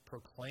actually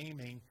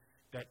proclaiming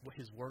that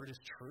His word is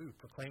true,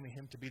 proclaiming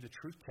Him to be the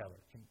truth teller,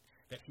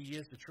 that He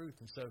is the truth.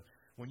 And so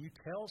when you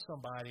tell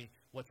somebody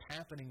what's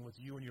happening with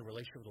you and your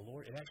relationship with the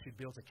Lord, it actually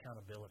builds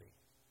accountability.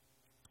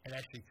 It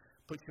actually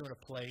puts you in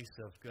a place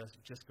of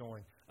just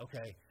going,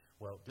 okay,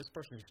 well, this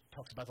person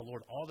talks about the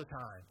Lord all the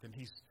time, then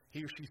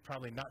he or she's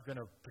probably not going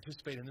to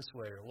participate in this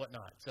way or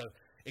whatnot. So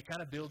it kind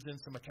of builds in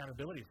some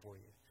accountability for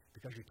you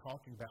because you're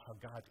talking about how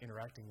God's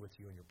interacting with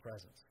you in your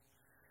presence.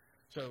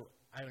 So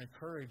I would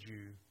encourage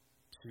you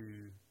to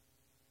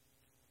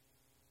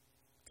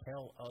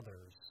tell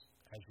others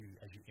as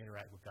you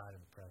interact with God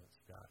in the presence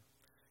of God.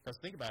 Because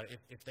think about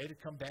it, if they'd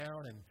have come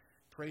down and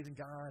praising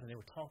God, and they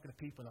were talking to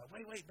people, and they're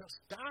like, wait, no,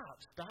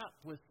 stop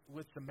with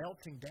the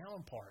melting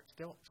down parts.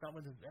 Don't stop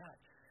with that.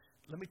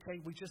 Let me tell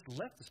you, we just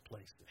left this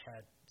place that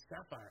had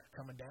sapphire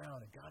coming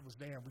down, and God was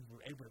there, and we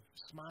were able to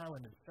smile,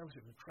 and the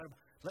fellowship was incredible.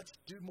 Let's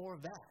do more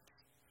of that.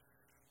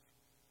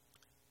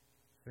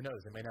 Who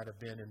knows? They may not have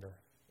been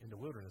in the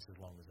wilderness as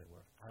long as they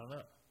were. I don't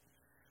know.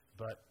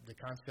 But the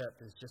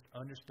concept is just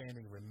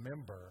understanding,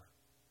 remember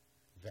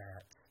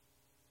that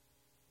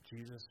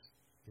Jesus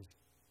is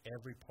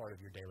every part of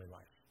your daily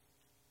life.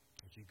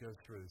 As you go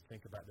through,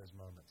 think about those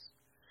moments.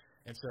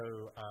 And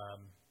so,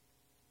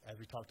 as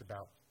we talked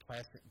about,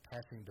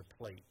 passing the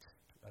plate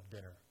of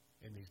dinner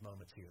in these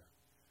moments here.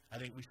 I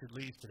think we should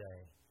leave today.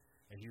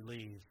 As you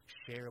leave,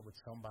 share with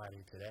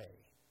somebody today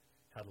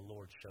how the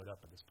Lord showed up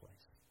in this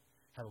place.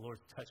 How the Lord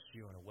touched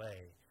you in a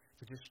way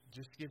to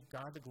just give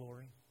God the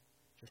glory,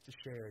 just to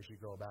share as you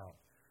go about,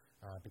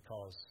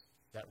 because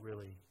that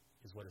really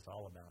is what it's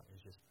all about,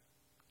 is just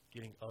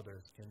getting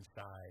others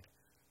inside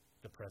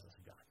the presence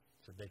of God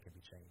so they can be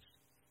changed.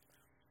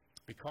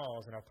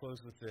 Because, and I'll close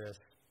with this,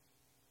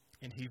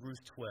 in Hebrews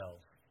 12,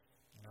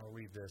 and I'll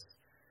read this,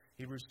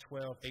 Hebrews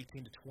 12,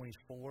 18 to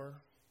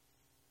 24,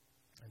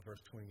 and verse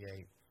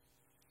 28.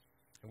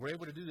 And we're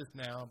able to do this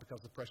now because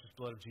of the precious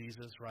blood of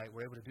Jesus, right?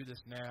 We're able to do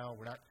this now.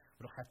 We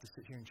don't have to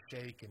sit here and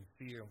shake and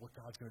fear and what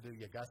God's going to do.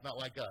 Yeah, God's not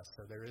like us,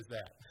 so there is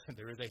that.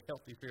 There is a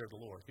healthy fear of the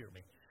Lord, hear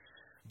me.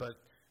 But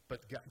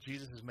God,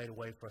 Jesus has made a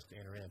way for us to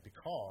enter in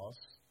because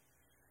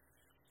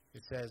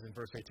it says in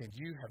verse 18,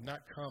 you have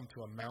not come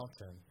to a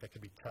mountain that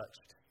can be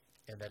touched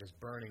and that is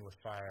burning with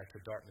fire, to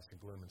darkness and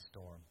gloom and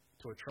storm,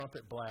 to a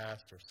trumpet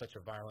blast or such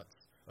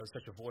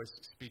a voice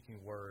speaking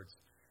words,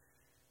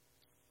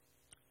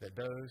 that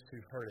those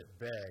who heard it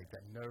begged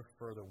that no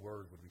further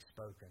word would be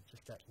spoken.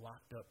 Just that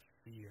locked up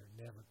fear,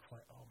 never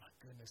quite, oh my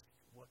goodness,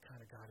 what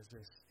kind of God is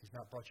this? He's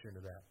not brought you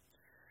into that.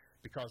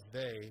 Because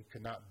they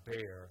could not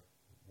bear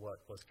what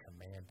was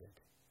commanded.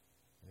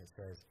 And it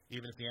says,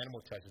 even if the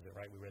animal touches it,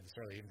 right, we read this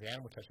earlier, even if the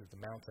animal touches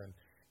the mountain,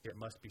 it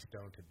must be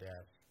stoned to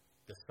death.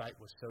 The sight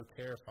was so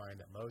terrifying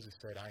that Moses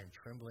said, I am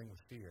trembling with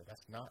fear.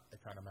 That's not the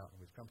kind of mountain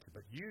we've come to.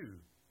 But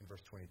you, in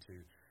verse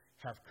 22,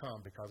 have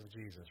come because of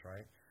Jesus,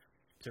 right,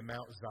 to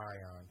Mount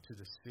Zion, to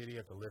the city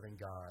of the living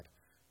God,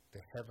 the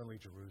heavenly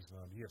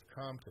Jerusalem. You have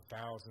come to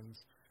thousands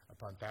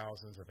upon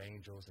thousands of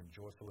angels in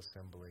joyful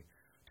assembly,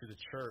 to the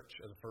church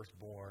of the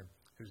firstborn,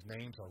 whose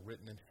names are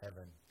written in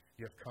heaven.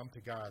 You have come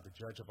to God, the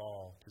judge of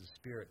all, to the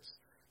spirits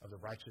of the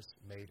righteous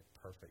made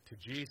perfect, to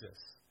Jesus,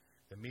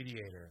 the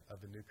mediator of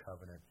the new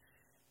covenant,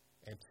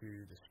 and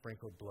to the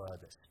sprinkled blood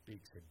that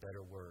speaks a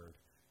better word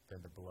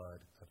than the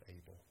blood of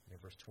Abel. In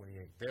verse 28,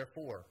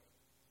 therefore,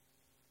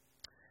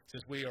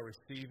 since we are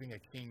receiving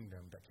a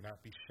kingdom that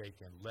cannot be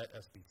shaken, let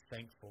us be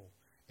thankful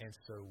and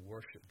so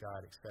worship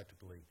God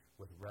acceptably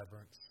with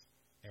reverence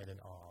and in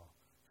awe.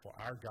 For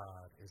our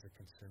God is a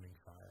consuming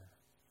fire.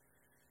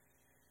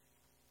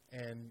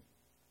 And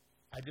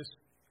I just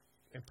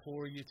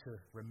implore you to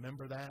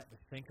remember that, to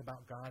think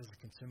about God as a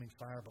consuming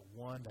fire, but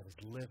one that is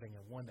living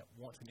and one that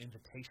wants an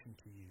invitation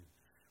to you.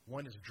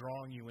 One is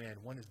drawing you in.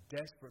 One is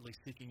desperately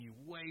seeking you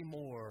way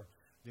more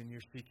than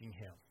you're seeking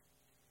Him.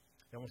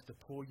 That wants to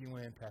pull you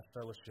in to have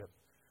fellowship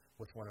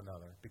with one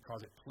another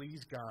because it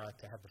pleased God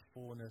to have the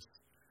fullness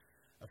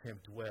of Him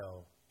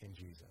dwell in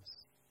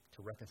Jesus,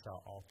 to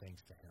reconcile all things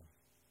to Him.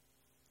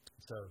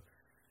 So,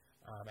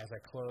 as I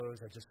close,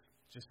 I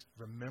just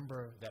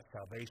remember that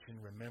salvation.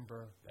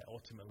 Remember that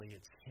ultimately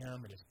it's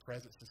Him and His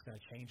presence that's going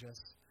to change us.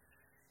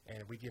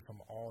 And we give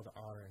Him all the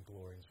honor and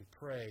glory. As we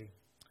pray,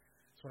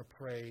 I just want to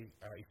pray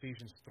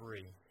Ephesians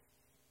 3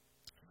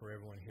 for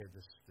everyone here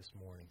this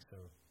morning. So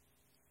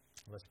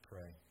let's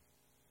pray.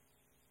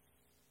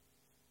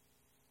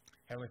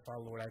 Heavenly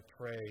Father, Lord, I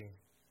pray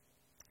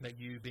that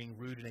you, being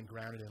rooted and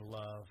grounded in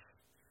love,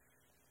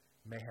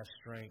 may have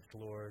strength,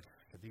 Lord,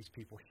 that these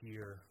people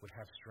here would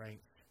have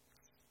strength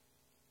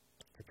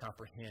to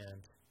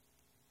comprehend,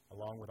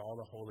 along with all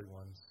the holy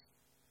ones,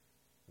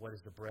 what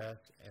is the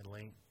breadth and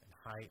length and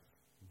height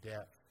and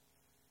depth,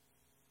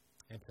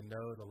 and to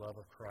know the love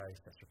of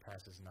Christ that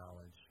surpasses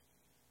knowledge.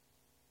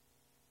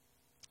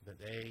 That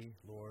they,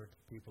 Lord,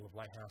 people of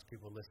Lighthouse,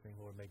 people listening,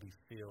 Lord, may be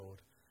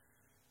filled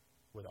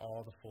with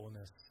all the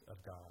fullness of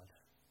God.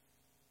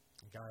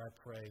 God, I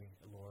pray,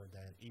 Lord,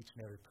 that each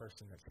and every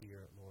person that's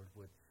here, Lord,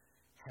 would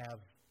have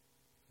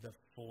the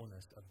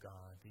fullness of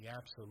God, the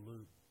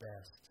absolute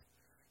best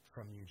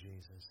from you,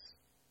 Jesus.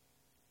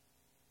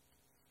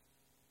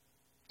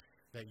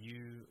 That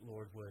you,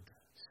 Lord, would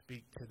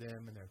speak to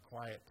them in their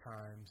quiet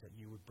times, that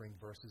you would bring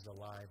verses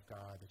alive,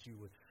 God, that you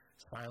would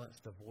silence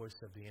the voice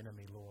of the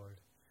enemy, Lord,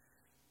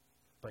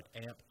 but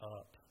amp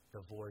up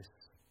the voice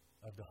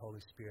of the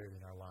Holy Spirit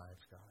in our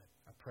lives, God.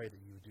 I pray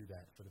that you would do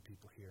that for the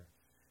people here.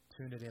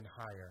 Tune it in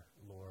higher,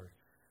 Lord,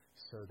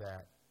 so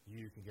that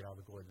you can get all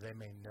the glory. They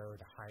may know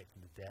the height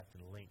and the depth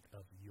and length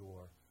of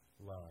your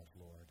love,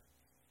 Lord.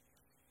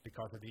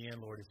 Because at the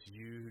end, Lord, it's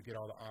you who get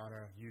all the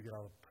honor, you get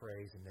all the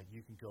praise, and that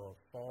you can go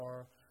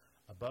far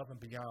above and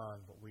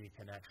beyond what we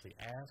can actually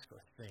ask or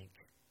think.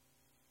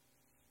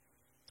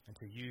 And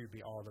to you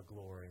be all the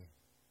glory.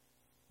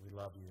 We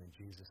love you in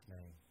Jesus'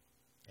 name.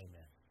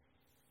 Amen.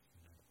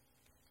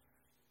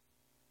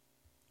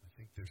 I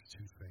think there's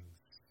two things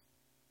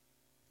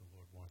the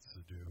Lord wants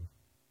to do.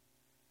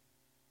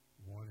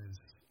 One is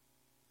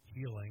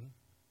healing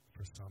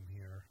for some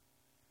here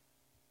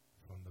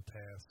from the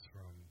past,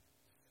 from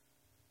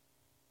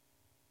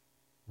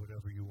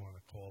whatever you want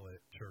to call it,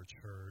 church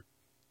hurt.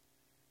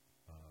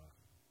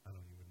 I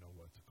don't even know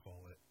what to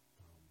call it.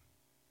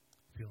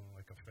 Feeling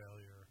like a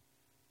failure,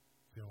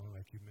 feeling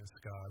like you miss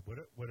God,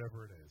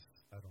 whatever it is.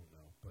 I don't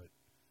know. But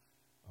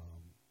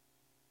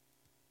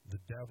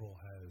the devil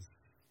has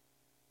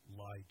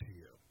lied to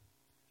you.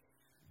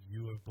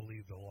 You have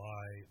believed a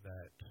lie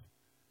that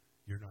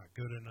you're not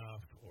good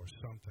enough or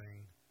something,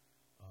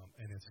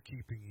 and it's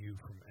keeping you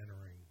from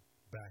entering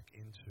back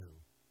into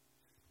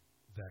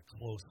that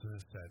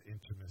closeness, that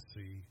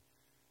intimacy,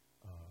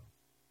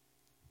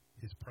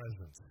 His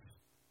presence,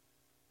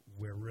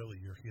 where really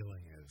your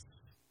healing is.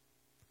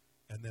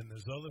 And then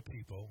there's other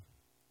people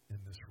in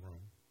this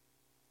room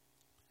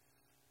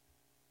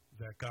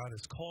that God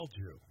has called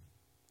you,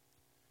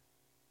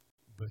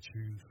 but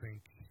you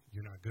think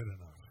you're not good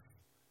enough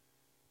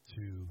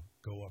to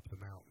go up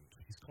the mountain.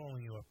 He's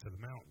calling you up to the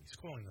mountain. He's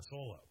calling us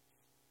all up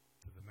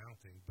to the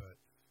mountain, but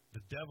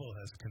the devil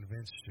has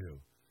convinced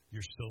you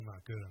you're still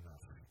not good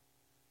enough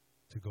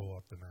to go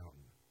up the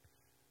mountain.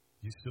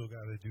 You still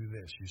got to do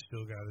this. You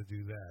still got to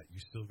do that. You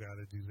still got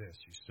to do this.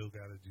 You still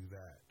got to do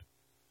that.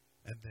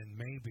 And then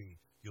maybe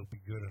you'll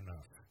be good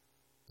enough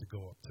to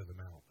go up to the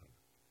mountain.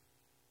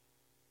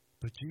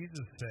 But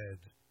Jesus said,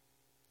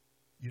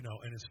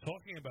 and it's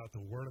talking about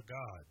the Word of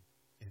God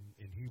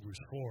in Hebrews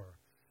 4,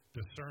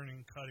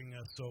 discerning, cutting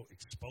us, so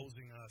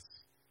exposing us.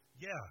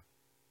 Yeah,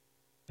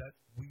 that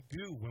we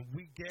do. When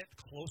we get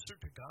closer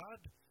to God,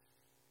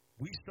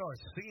 we start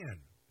seeing,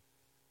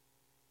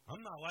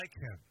 I'm not like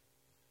Him.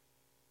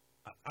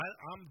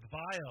 I'm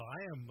vile.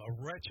 I am a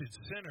wretched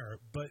sinner.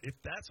 But if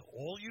that's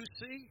all you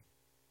see,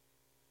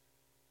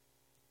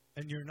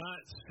 and you're not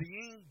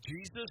seeing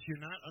Jesus,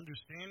 you're not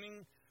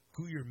understanding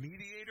who your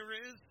mediator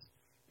is,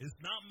 it's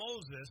not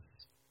Moses,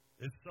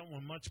 it's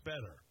someone much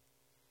better.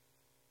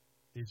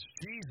 It's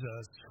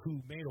Jesus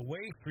who made a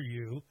way for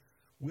you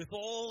with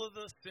all of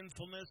the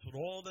sinfulness, with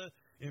all the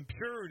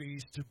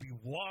impurities, to be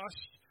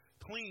washed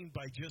clean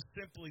by just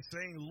simply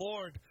saying,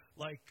 Lord,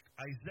 like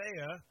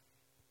Isaiah.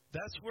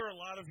 That's where a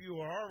lot of you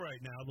are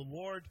right now. The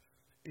Lord,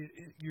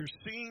 you're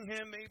seeing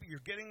Him, maybe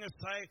you're getting a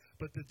sight,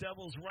 but the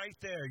devil's right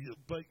there.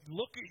 But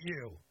look at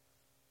you.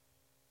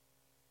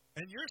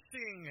 And you're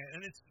seeing it,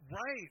 and it's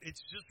right. It's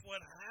just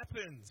what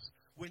happens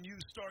when you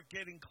start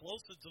getting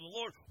closer to the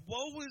Lord.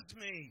 Woe is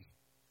me.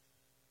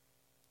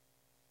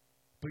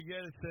 But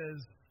yet it says,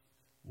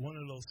 one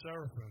of those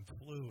seraphim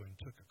flew and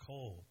took a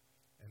coal,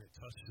 and it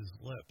touched his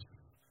lips,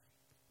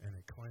 and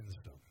it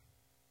cleansed him.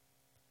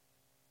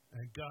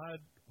 And God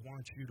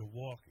wants you to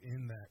walk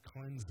in that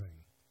cleansing.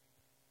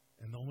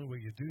 And the only way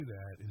you do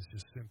that is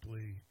just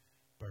simply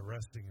by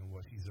resting in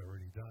what He's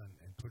already done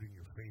and putting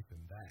your faith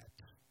in that.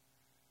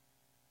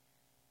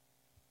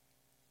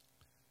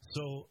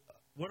 So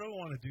what I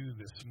want to do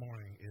this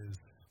morning is,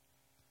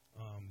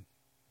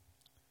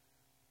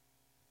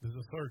 there's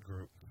a third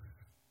group,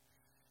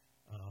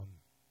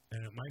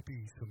 and it might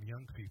be some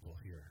young people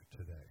here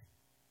today.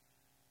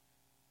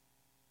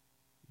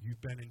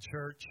 You've been in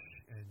church,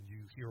 and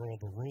you hear all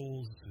the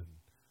rules, and,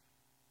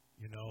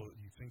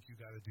 you think you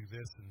got to do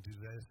this and do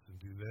this and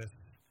do this.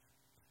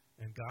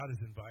 And God is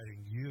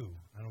inviting you,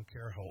 I don't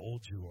care how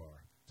old you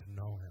are, to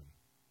know Him.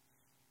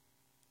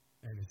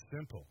 And it's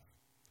simple.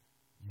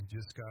 You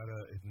just got to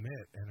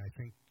admit, and I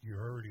think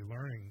you're already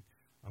learning,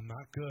 I'm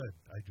not good.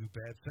 I do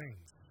bad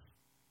things.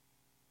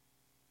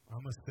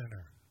 I'm a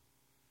sinner.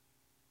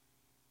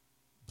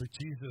 But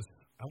Jesus,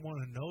 I want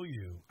to know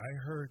you. I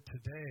heard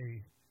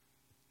today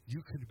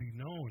you can be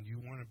known. You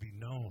want to be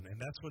known. And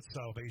that's what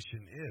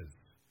salvation is.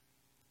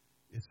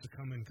 It's to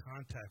come in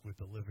contact with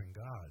the living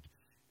God.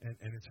 And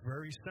it's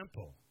very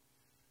simple.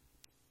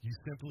 You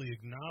simply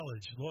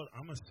acknowledge, Lord,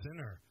 I'm a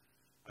sinner.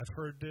 I've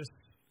heard this,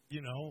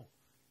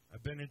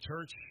 I've been in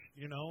church,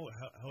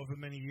 however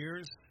many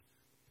years.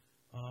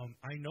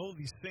 I know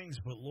these things,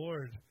 but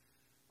Lord,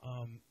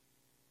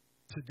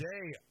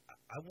 today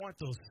I want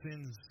those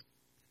sins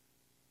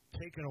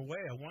taken away.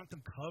 I want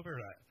them covered.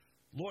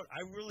 Lord,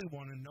 I really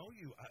want to know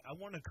you. I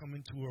want to come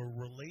into a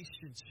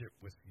relationship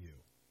with you.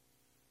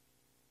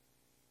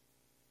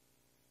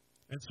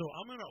 And so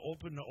I'm going to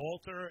open the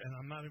altar, and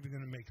I'm not even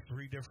going to make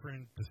three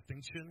different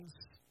distinctions.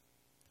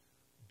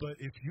 But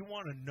if you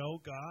want to know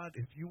God,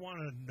 if you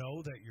want to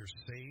know that you're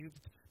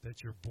saved, that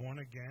you're born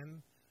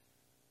again,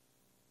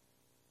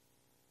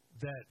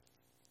 that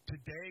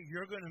today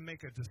you're going to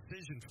make a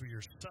decision for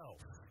yourself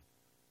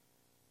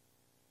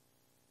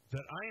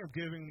that I am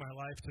giving my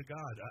life to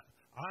God.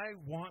 I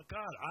want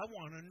God. I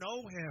want to know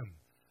Him.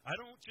 I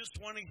don't just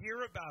want to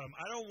hear about Him.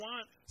 I don't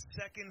want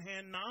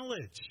secondhand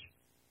knowledge.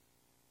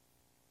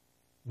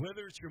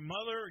 Whether it's your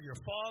mother or your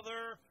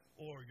father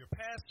or your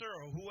pastor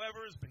or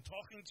whoever has been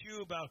talking to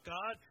you about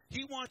God,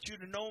 He wants you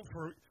to know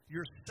for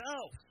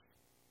yourself.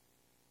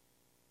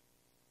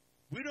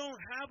 We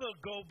don't have a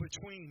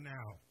go-between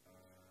now.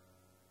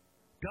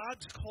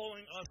 God's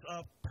calling us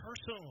up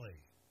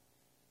personally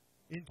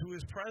into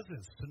His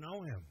presence to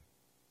know Him.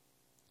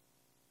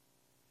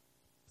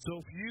 So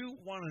if you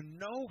want to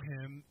know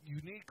Him, you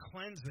need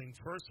cleansing,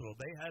 first of all.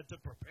 They had to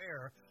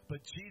prepare,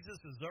 but Jesus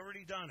has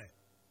already done it.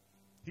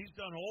 He's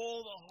done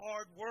all the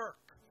hard work.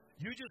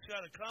 You just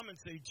got to come and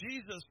say,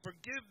 Jesus,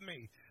 forgive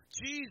me.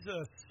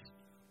 Jesus,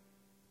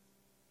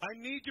 I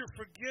need your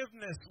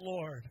forgiveness,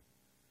 Lord.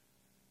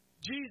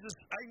 Jesus,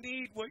 I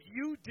need what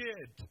you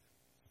did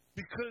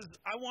because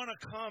I want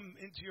to come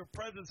into your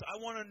presence.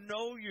 I want to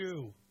know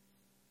you.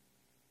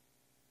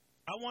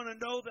 I want to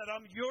know that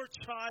I'm your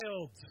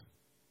child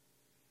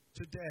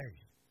today.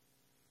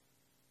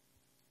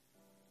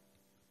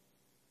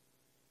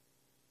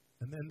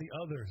 And then the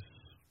others.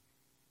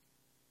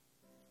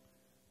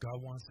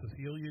 God wants to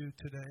heal you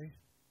today.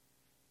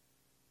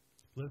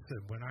 Listen,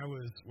 when I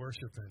was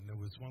worshiping, there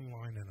was one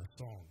line in a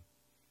song,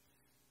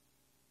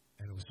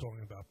 and it was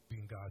talking about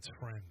being God's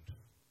friend.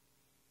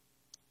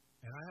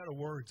 And I had a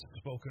word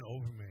spoken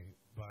over me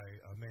by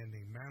a man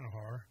named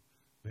Manohar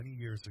many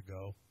years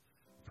ago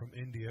from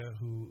India,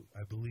 who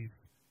I believe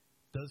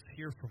does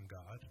hear from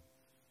God,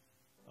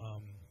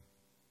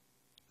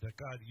 that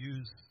God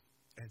used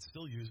and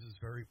still uses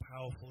very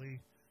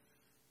powerfully.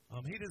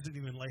 He doesn't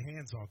even lay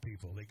hands on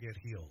people. They get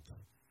healed.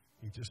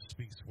 He just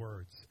speaks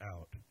words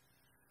out.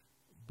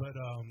 But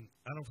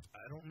I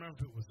don't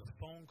remember if it was a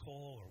phone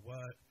call or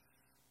what.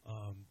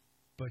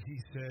 But he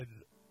said,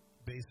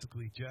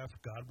 basically, Jeff,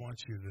 God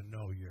wants you to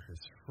know you're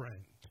His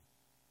friend.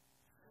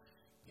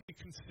 He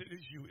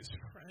considers you His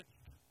friend.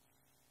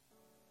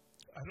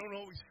 I don't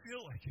always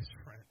feel like His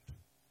friend.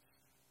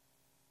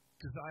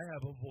 Because I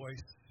have a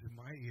voice in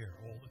my ear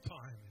all the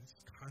time. And it's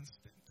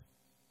constant.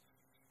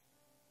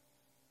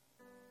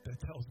 That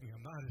tells me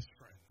I'm not His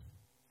friend.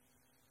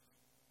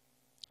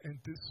 And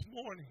this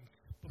morning,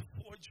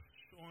 before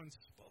Sean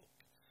spoke,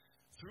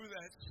 through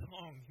that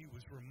song, he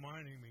was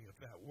reminding me of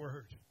that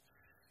word.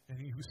 And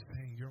he was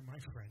saying, you're my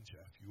friend,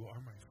 Jeff. You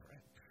are my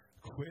friend.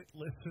 Quit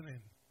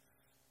listening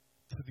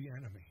to the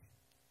enemy.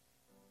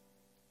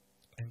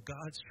 And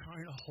God's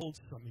trying to hold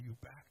some of you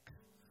back.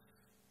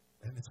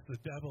 And it's the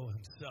devil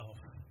himself.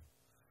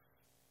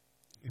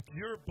 If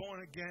you're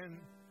born again,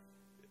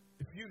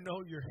 if you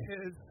know you're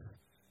His,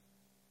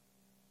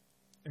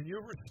 and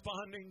you're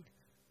responding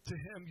to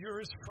Him, you're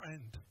His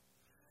friend.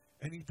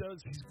 And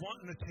He's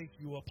wanting to take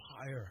you up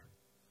higher.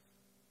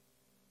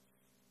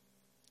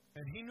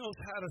 And He knows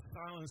how to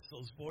silence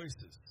those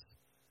voices.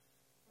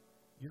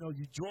 You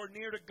draw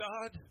near to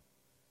God,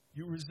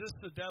 you resist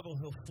the devil,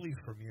 he'll flee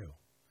from you.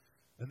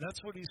 And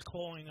that's what He's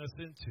calling us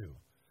into.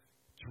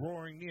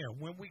 drawing near.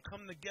 When we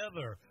come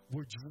together,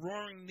 we're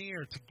drawing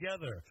near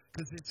together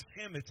because it's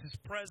Him, it's His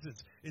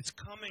presence. It's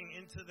coming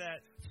into that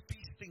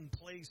feasting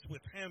place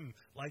with Him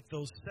like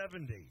those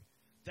 70.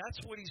 That's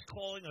what He's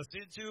calling us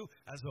into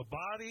as a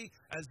body,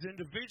 as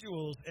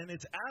individuals. And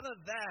it's out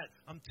of that,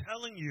 I'm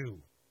telling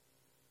you,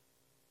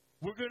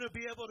 we're going to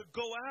be able to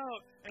go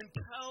out and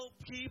tell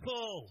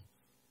people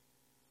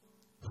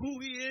who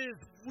He is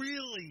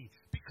really,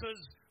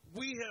 because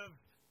we have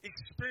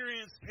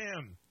experienced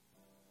Him.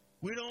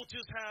 We don't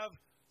just have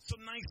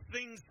some nice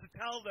things to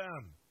tell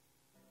them.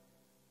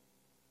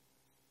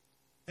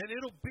 And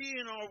it'll be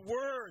in our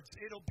words.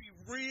 It'll be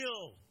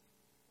real.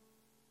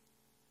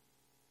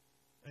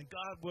 And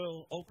God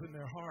will open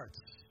their hearts.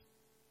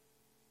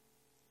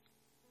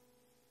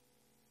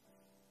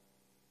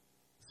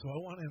 So I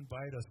want to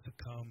invite us to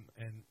come,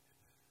 and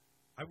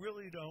I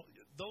really don't.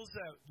 Those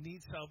that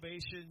need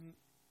salvation,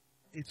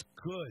 it's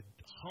good.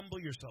 Humble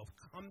yourself.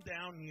 Come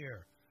down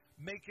here.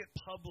 Make it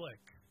public.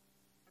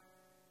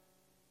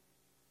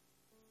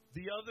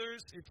 The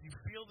others, if you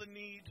feel the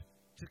need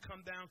to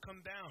come down,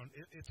 come down.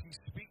 If He's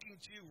speaking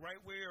to you right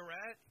where you're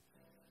at,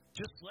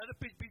 just let it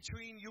be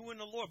between you and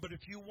the Lord. But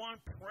if you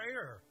want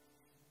prayer,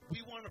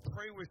 we want to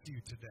pray with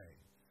you today.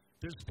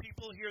 There's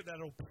people here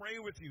that will pray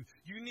with you.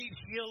 You need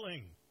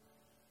healing.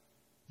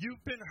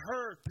 You've been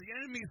hurt. The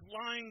enemy's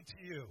lying to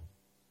you.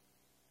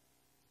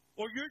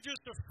 Or you're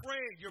just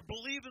afraid. You're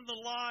believing the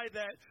lie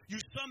that you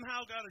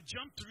somehow got to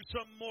jump through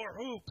some more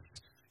hoops.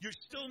 You're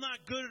still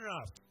not good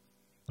enough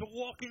to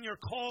walk in your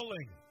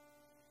calling.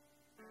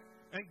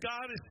 And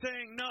God is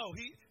saying, no,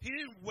 He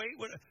didn't wait.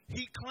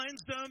 He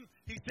cleansed them.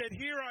 He said,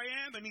 here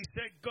I am. And He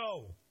said,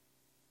 go.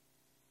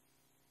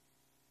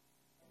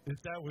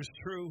 If that was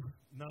true,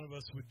 none of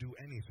us would do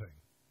anything.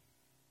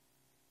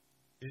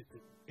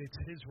 It's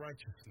His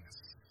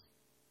righteousness.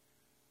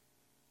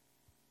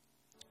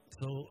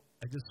 So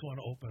I just want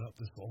to open up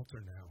this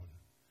altar now. And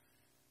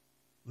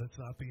let's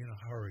not be in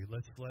a hurry.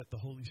 Let's let the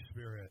Holy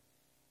Spirit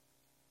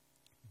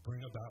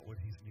bring about what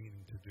He's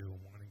needing to do and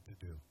wanting to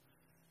do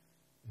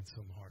in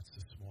some hearts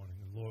this morning.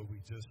 And Lord, we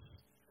just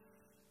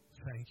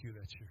thank You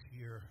that You're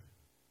here.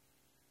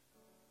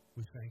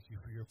 We thank You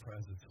for Your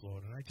presence,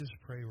 Lord. And I just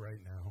pray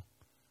right now,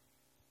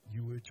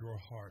 You would draw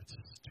hearts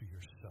to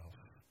Yourself.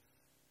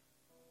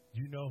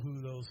 You know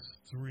who those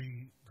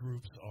three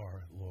groups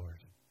are,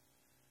 Lord.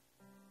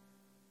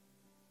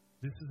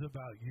 This is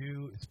about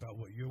You. It's about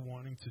what You're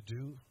wanting to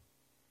do.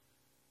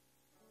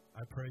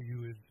 I pray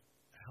You would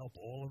help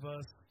all of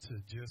us to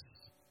just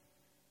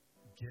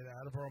get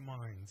out of our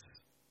minds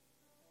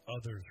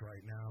others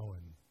right now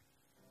and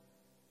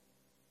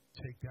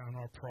take down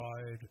our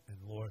pride. And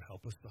Lord,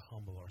 help us to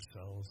humble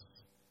ourselves,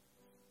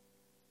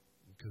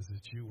 because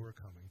it's You we're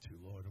coming to,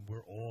 Lord. And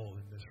we're all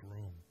in this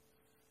room.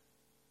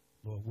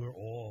 Lord, we're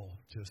all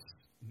just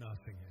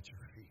nothing at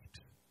Your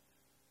feet.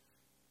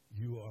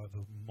 You are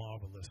the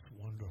marvelous,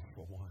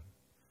 wonderful one.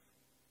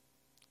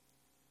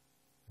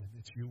 And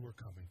it's You we're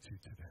coming to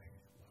today,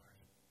 Lord.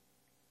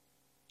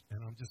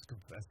 And I'm just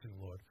confessing,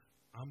 Lord,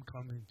 I'm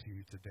coming to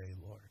You today,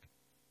 Lord.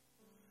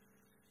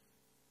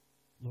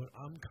 Lord,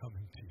 I'm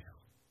coming to You.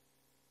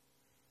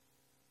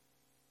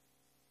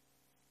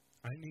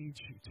 I need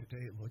You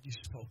today, Lord. You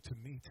spoke to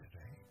me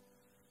today.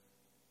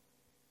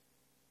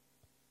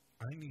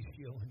 I need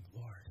healing,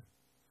 Lord.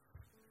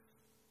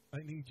 I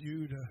need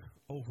You to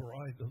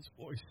override those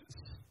voices.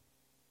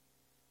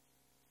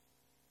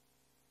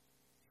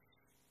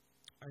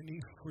 I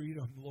need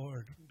freedom,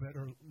 Lord.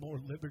 Better,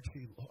 more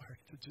liberty, Lord,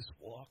 to just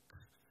walk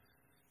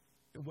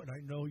in what I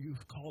know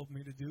You've called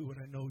me to do, what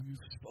I know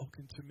You've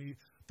spoken to me,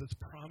 those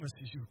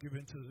promises You've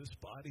given to this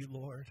body,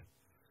 Lord.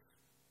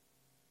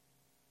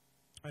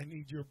 I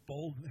need Your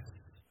boldness.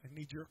 I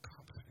need Your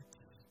confidence.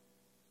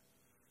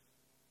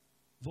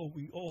 Lord,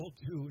 we all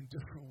do in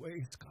different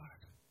ways,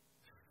 God.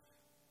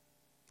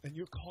 And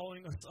You're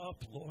calling us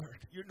up, Lord.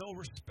 You're no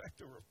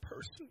respecter of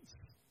persons.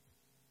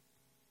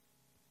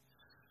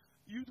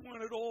 You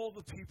wanted all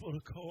the people to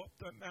go up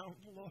the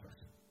mountain, Lord.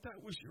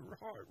 That was Your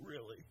heart,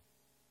 really.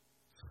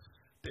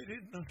 They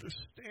didn't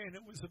understand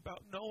it was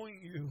about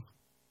knowing You.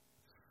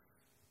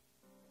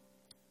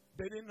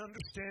 They didn't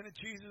understand it,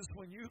 Jesus,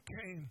 when You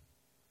came.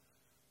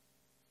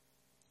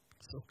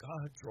 So,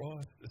 God, draw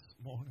us this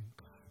morning,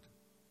 God.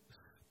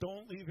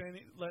 Don't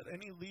let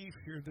any leave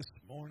here this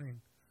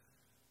morning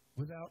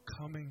without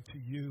coming to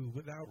You,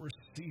 without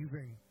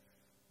receiving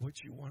what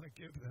You want to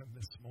give them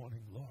this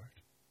morning,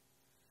 Lord.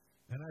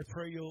 And I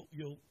pray You'll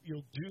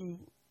do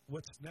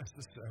what's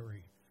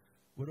necessary,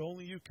 what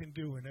only You can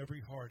do in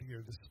every heart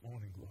here this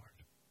morning,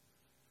 Lord.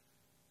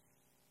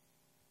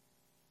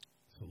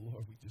 So,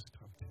 Lord, we just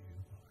come to You,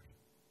 Lord.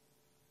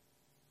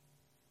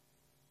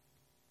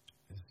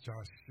 As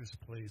Josh just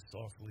plays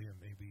softly and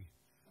maybe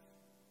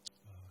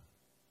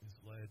is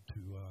led to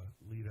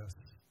lead us,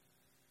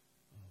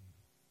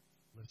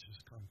 let's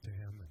just come to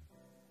Him and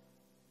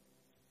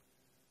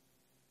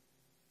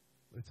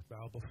let's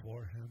bow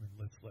before Him and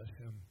let's let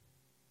Him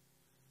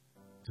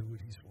do what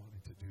He's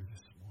wanting to do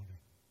this morning.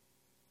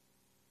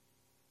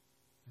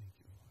 Thank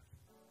You, Lord.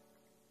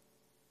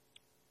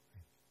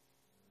 Thank You.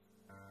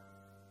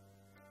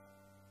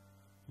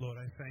 Lord,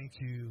 I thank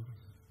you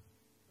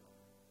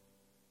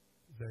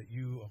that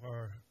you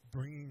are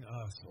bringing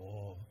us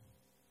all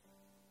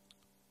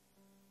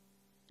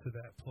to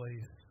that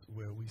place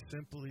where we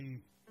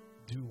simply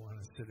do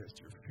want to sit at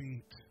your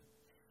feet,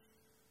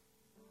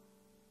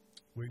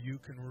 where you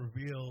can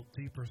reveal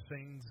deeper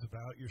things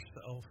about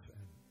yourself,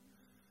 and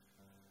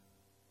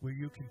where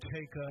you can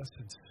take us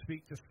and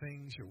speak the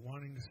things you're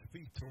wanting to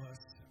speak to us.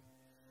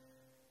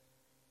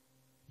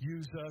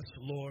 Use us,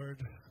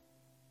 Lord,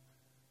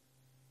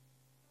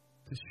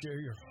 to share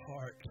your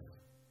heart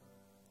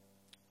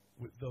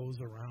with those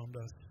around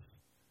us,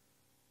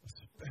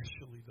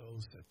 especially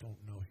those that don't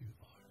know you,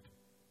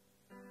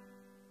 Lord.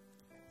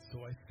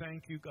 So I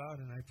thank you, God,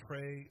 and I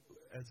pray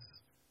as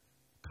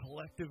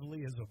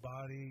collectively as a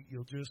body,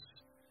 you'll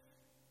just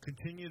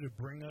continue to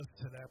bring us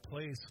to that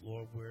place,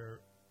 Lord, where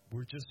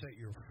we're just at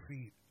your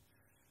feet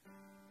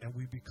and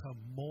we become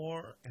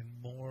more and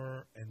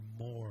more and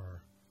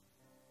more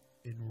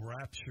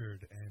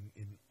enraptured and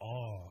in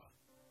awe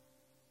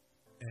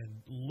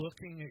and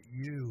looking at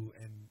you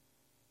and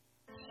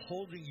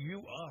holding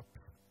you up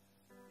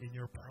in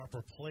your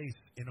proper place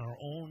in our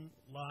own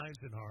lives,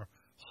 in our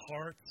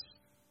hearts,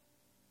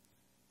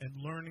 and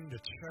learning to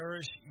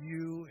cherish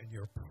you and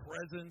your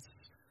presence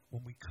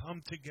when we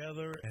come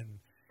together and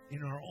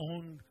in our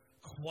own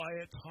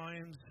quiet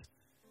times,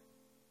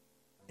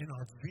 in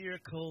our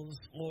vehicles,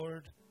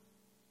 Lord,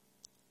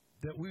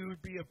 that we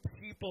would be a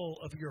people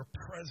of your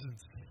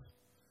presence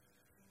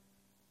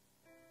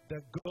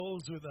that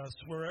goes with us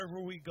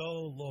wherever we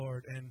go,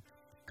 Lord. And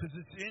because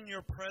it's in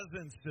your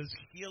presence there's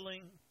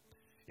healing.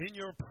 In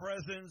your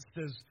presence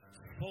there's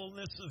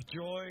fullness of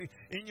joy.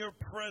 In your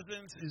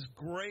presence is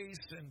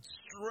grace and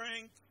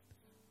strength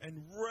and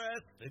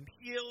rest and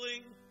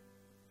healing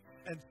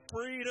and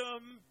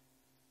freedom.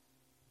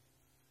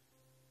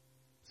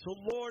 So,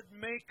 Lord,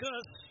 make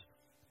us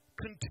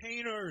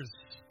containers,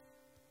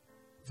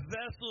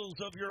 vessels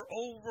of your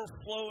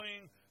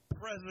overflowing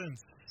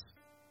presence.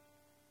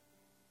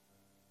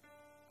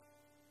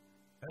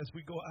 As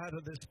we go out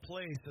of this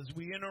place, as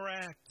we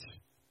interact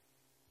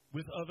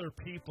with other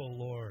people,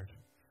 Lord.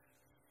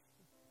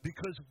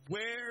 Because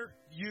where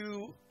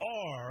you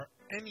are,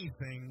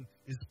 anything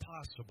is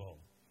possible.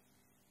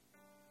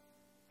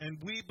 And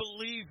we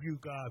believe you,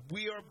 God.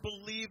 We are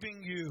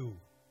believing you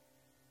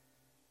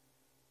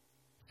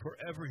for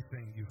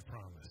everything you've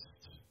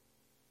promised.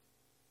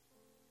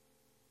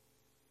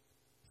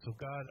 So,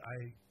 God,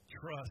 I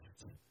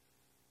trust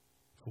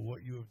for what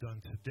you have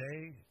done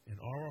today in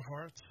our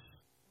hearts,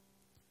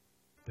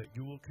 that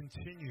you will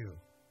continue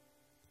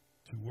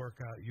to work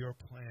out your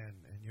plan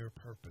and your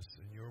purpose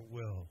and your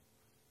will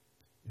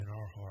in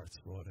our hearts,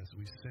 Lord, as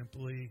we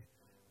simply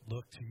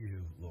look to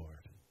you,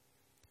 Lord,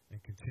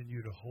 and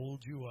continue to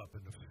hold you up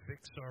and to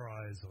fix our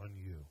eyes on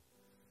you.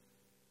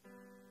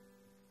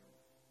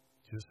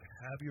 Just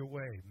have your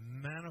way.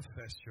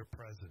 Manifest your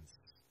presence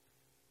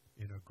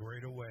in a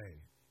greater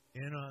way,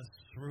 in us,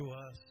 through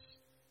us,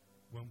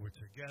 when we're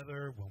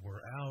together, when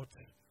we're out,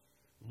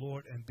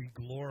 Lord, and be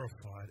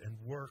glorified and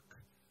work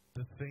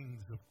the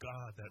things of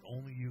God that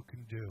only you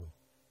can do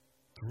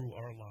through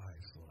our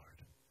lives, Lord.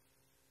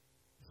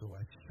 So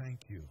I thank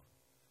you,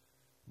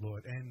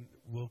 Lord, and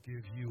we'll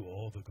give you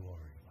all the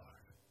glory,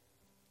 Lord.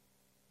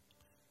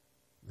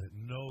 That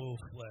no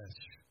flesh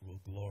will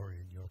glory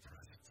in your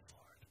presence,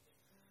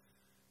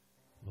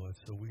 Lord. Lord,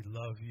 so we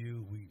love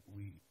you.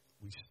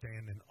 We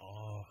stand in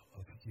awe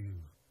of you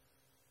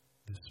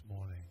this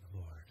morning,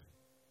 Lord.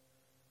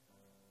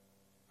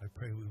 I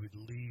pray we would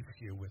leave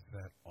here with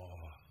that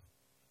awe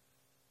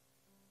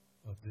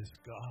of this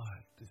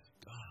God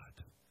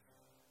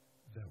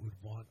that would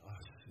want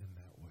us in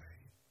that way.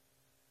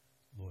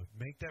 Lord,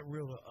 make that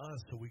real to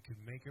us so we can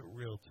make it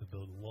real to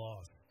the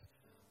lost.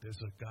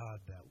 There's a God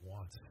that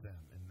wants them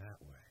in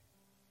that way.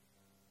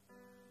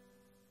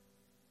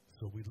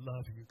 So we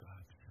love you,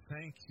 God.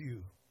 Thank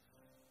you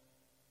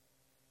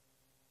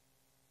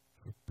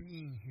for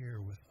being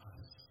here with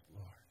us,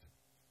 Lord.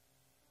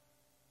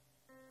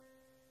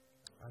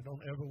 I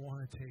don't ever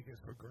want to take it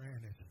for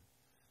granted.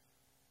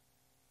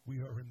 We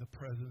are in the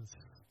presence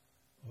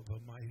of a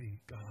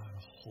mighty God,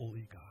 a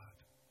holy God.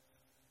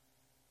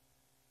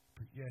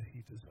 But yet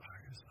he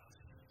desires us.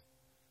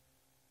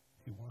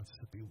 He wants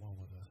to be one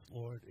with us.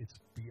 Lord, it's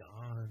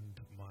beyond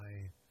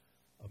my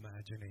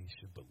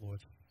imagination. But Lord,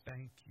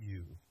 thank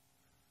you.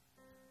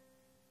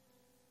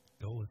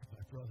 Go with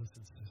my brothers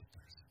and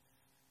sisters.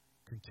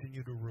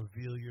 Continue to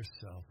reveal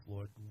yourself,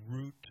 Lord.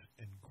 Root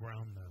and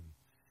ground them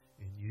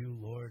in you,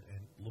 Lord.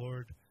 And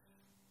Lord,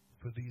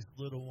 for these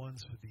little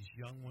ones, for these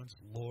young ones,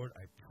 Lord,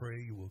 I pray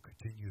you will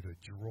continue to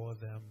draw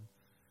them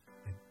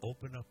and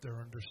open up their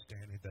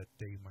understanding that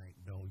they might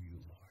know you,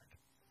 Lord.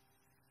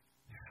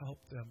 Help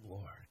them,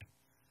 Lord,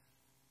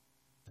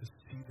 to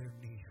see their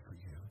need for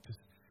you,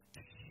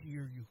 to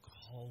hear you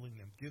calling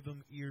them. Give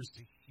them ears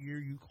to hear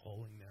you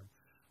calling them.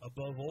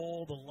 Above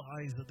all the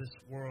lies of this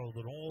world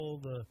and all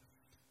the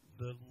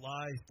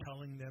lies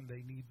telling them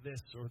they need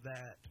this or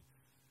that,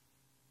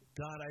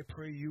 God, I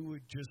pray you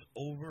would just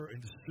over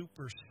and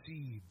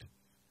supersede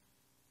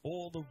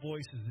all the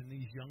voices in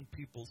these young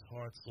people's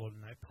hearts, Lord,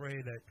 and I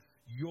pray that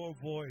your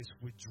voice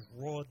would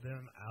draw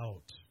them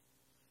out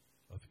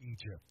of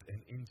Egypt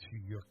and into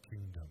your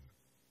kingdom.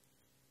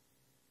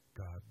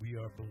 God, we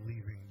are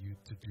believing you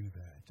to do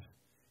that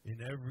in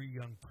every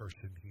young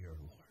person here,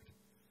 Lord.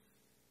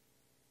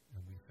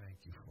 And we thank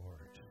you for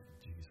it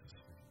in Jesus'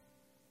 name.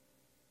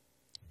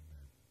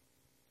 Amen.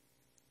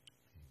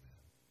 Amen.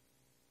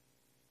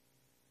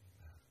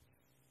 Amen.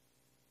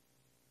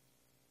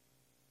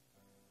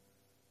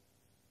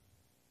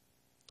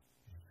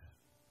 Amen.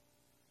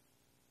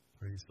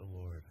 Praise the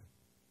Lord.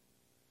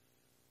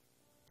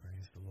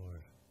 Praise the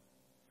Lord.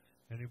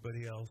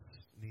 Anybody else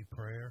need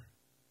prayer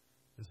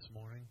this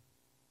morning?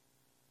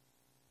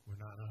 We're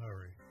not in a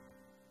hurry.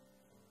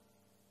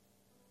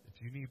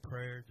 If you need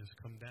prayer, just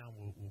come down.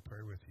 We'll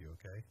pray with you,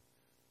 okay?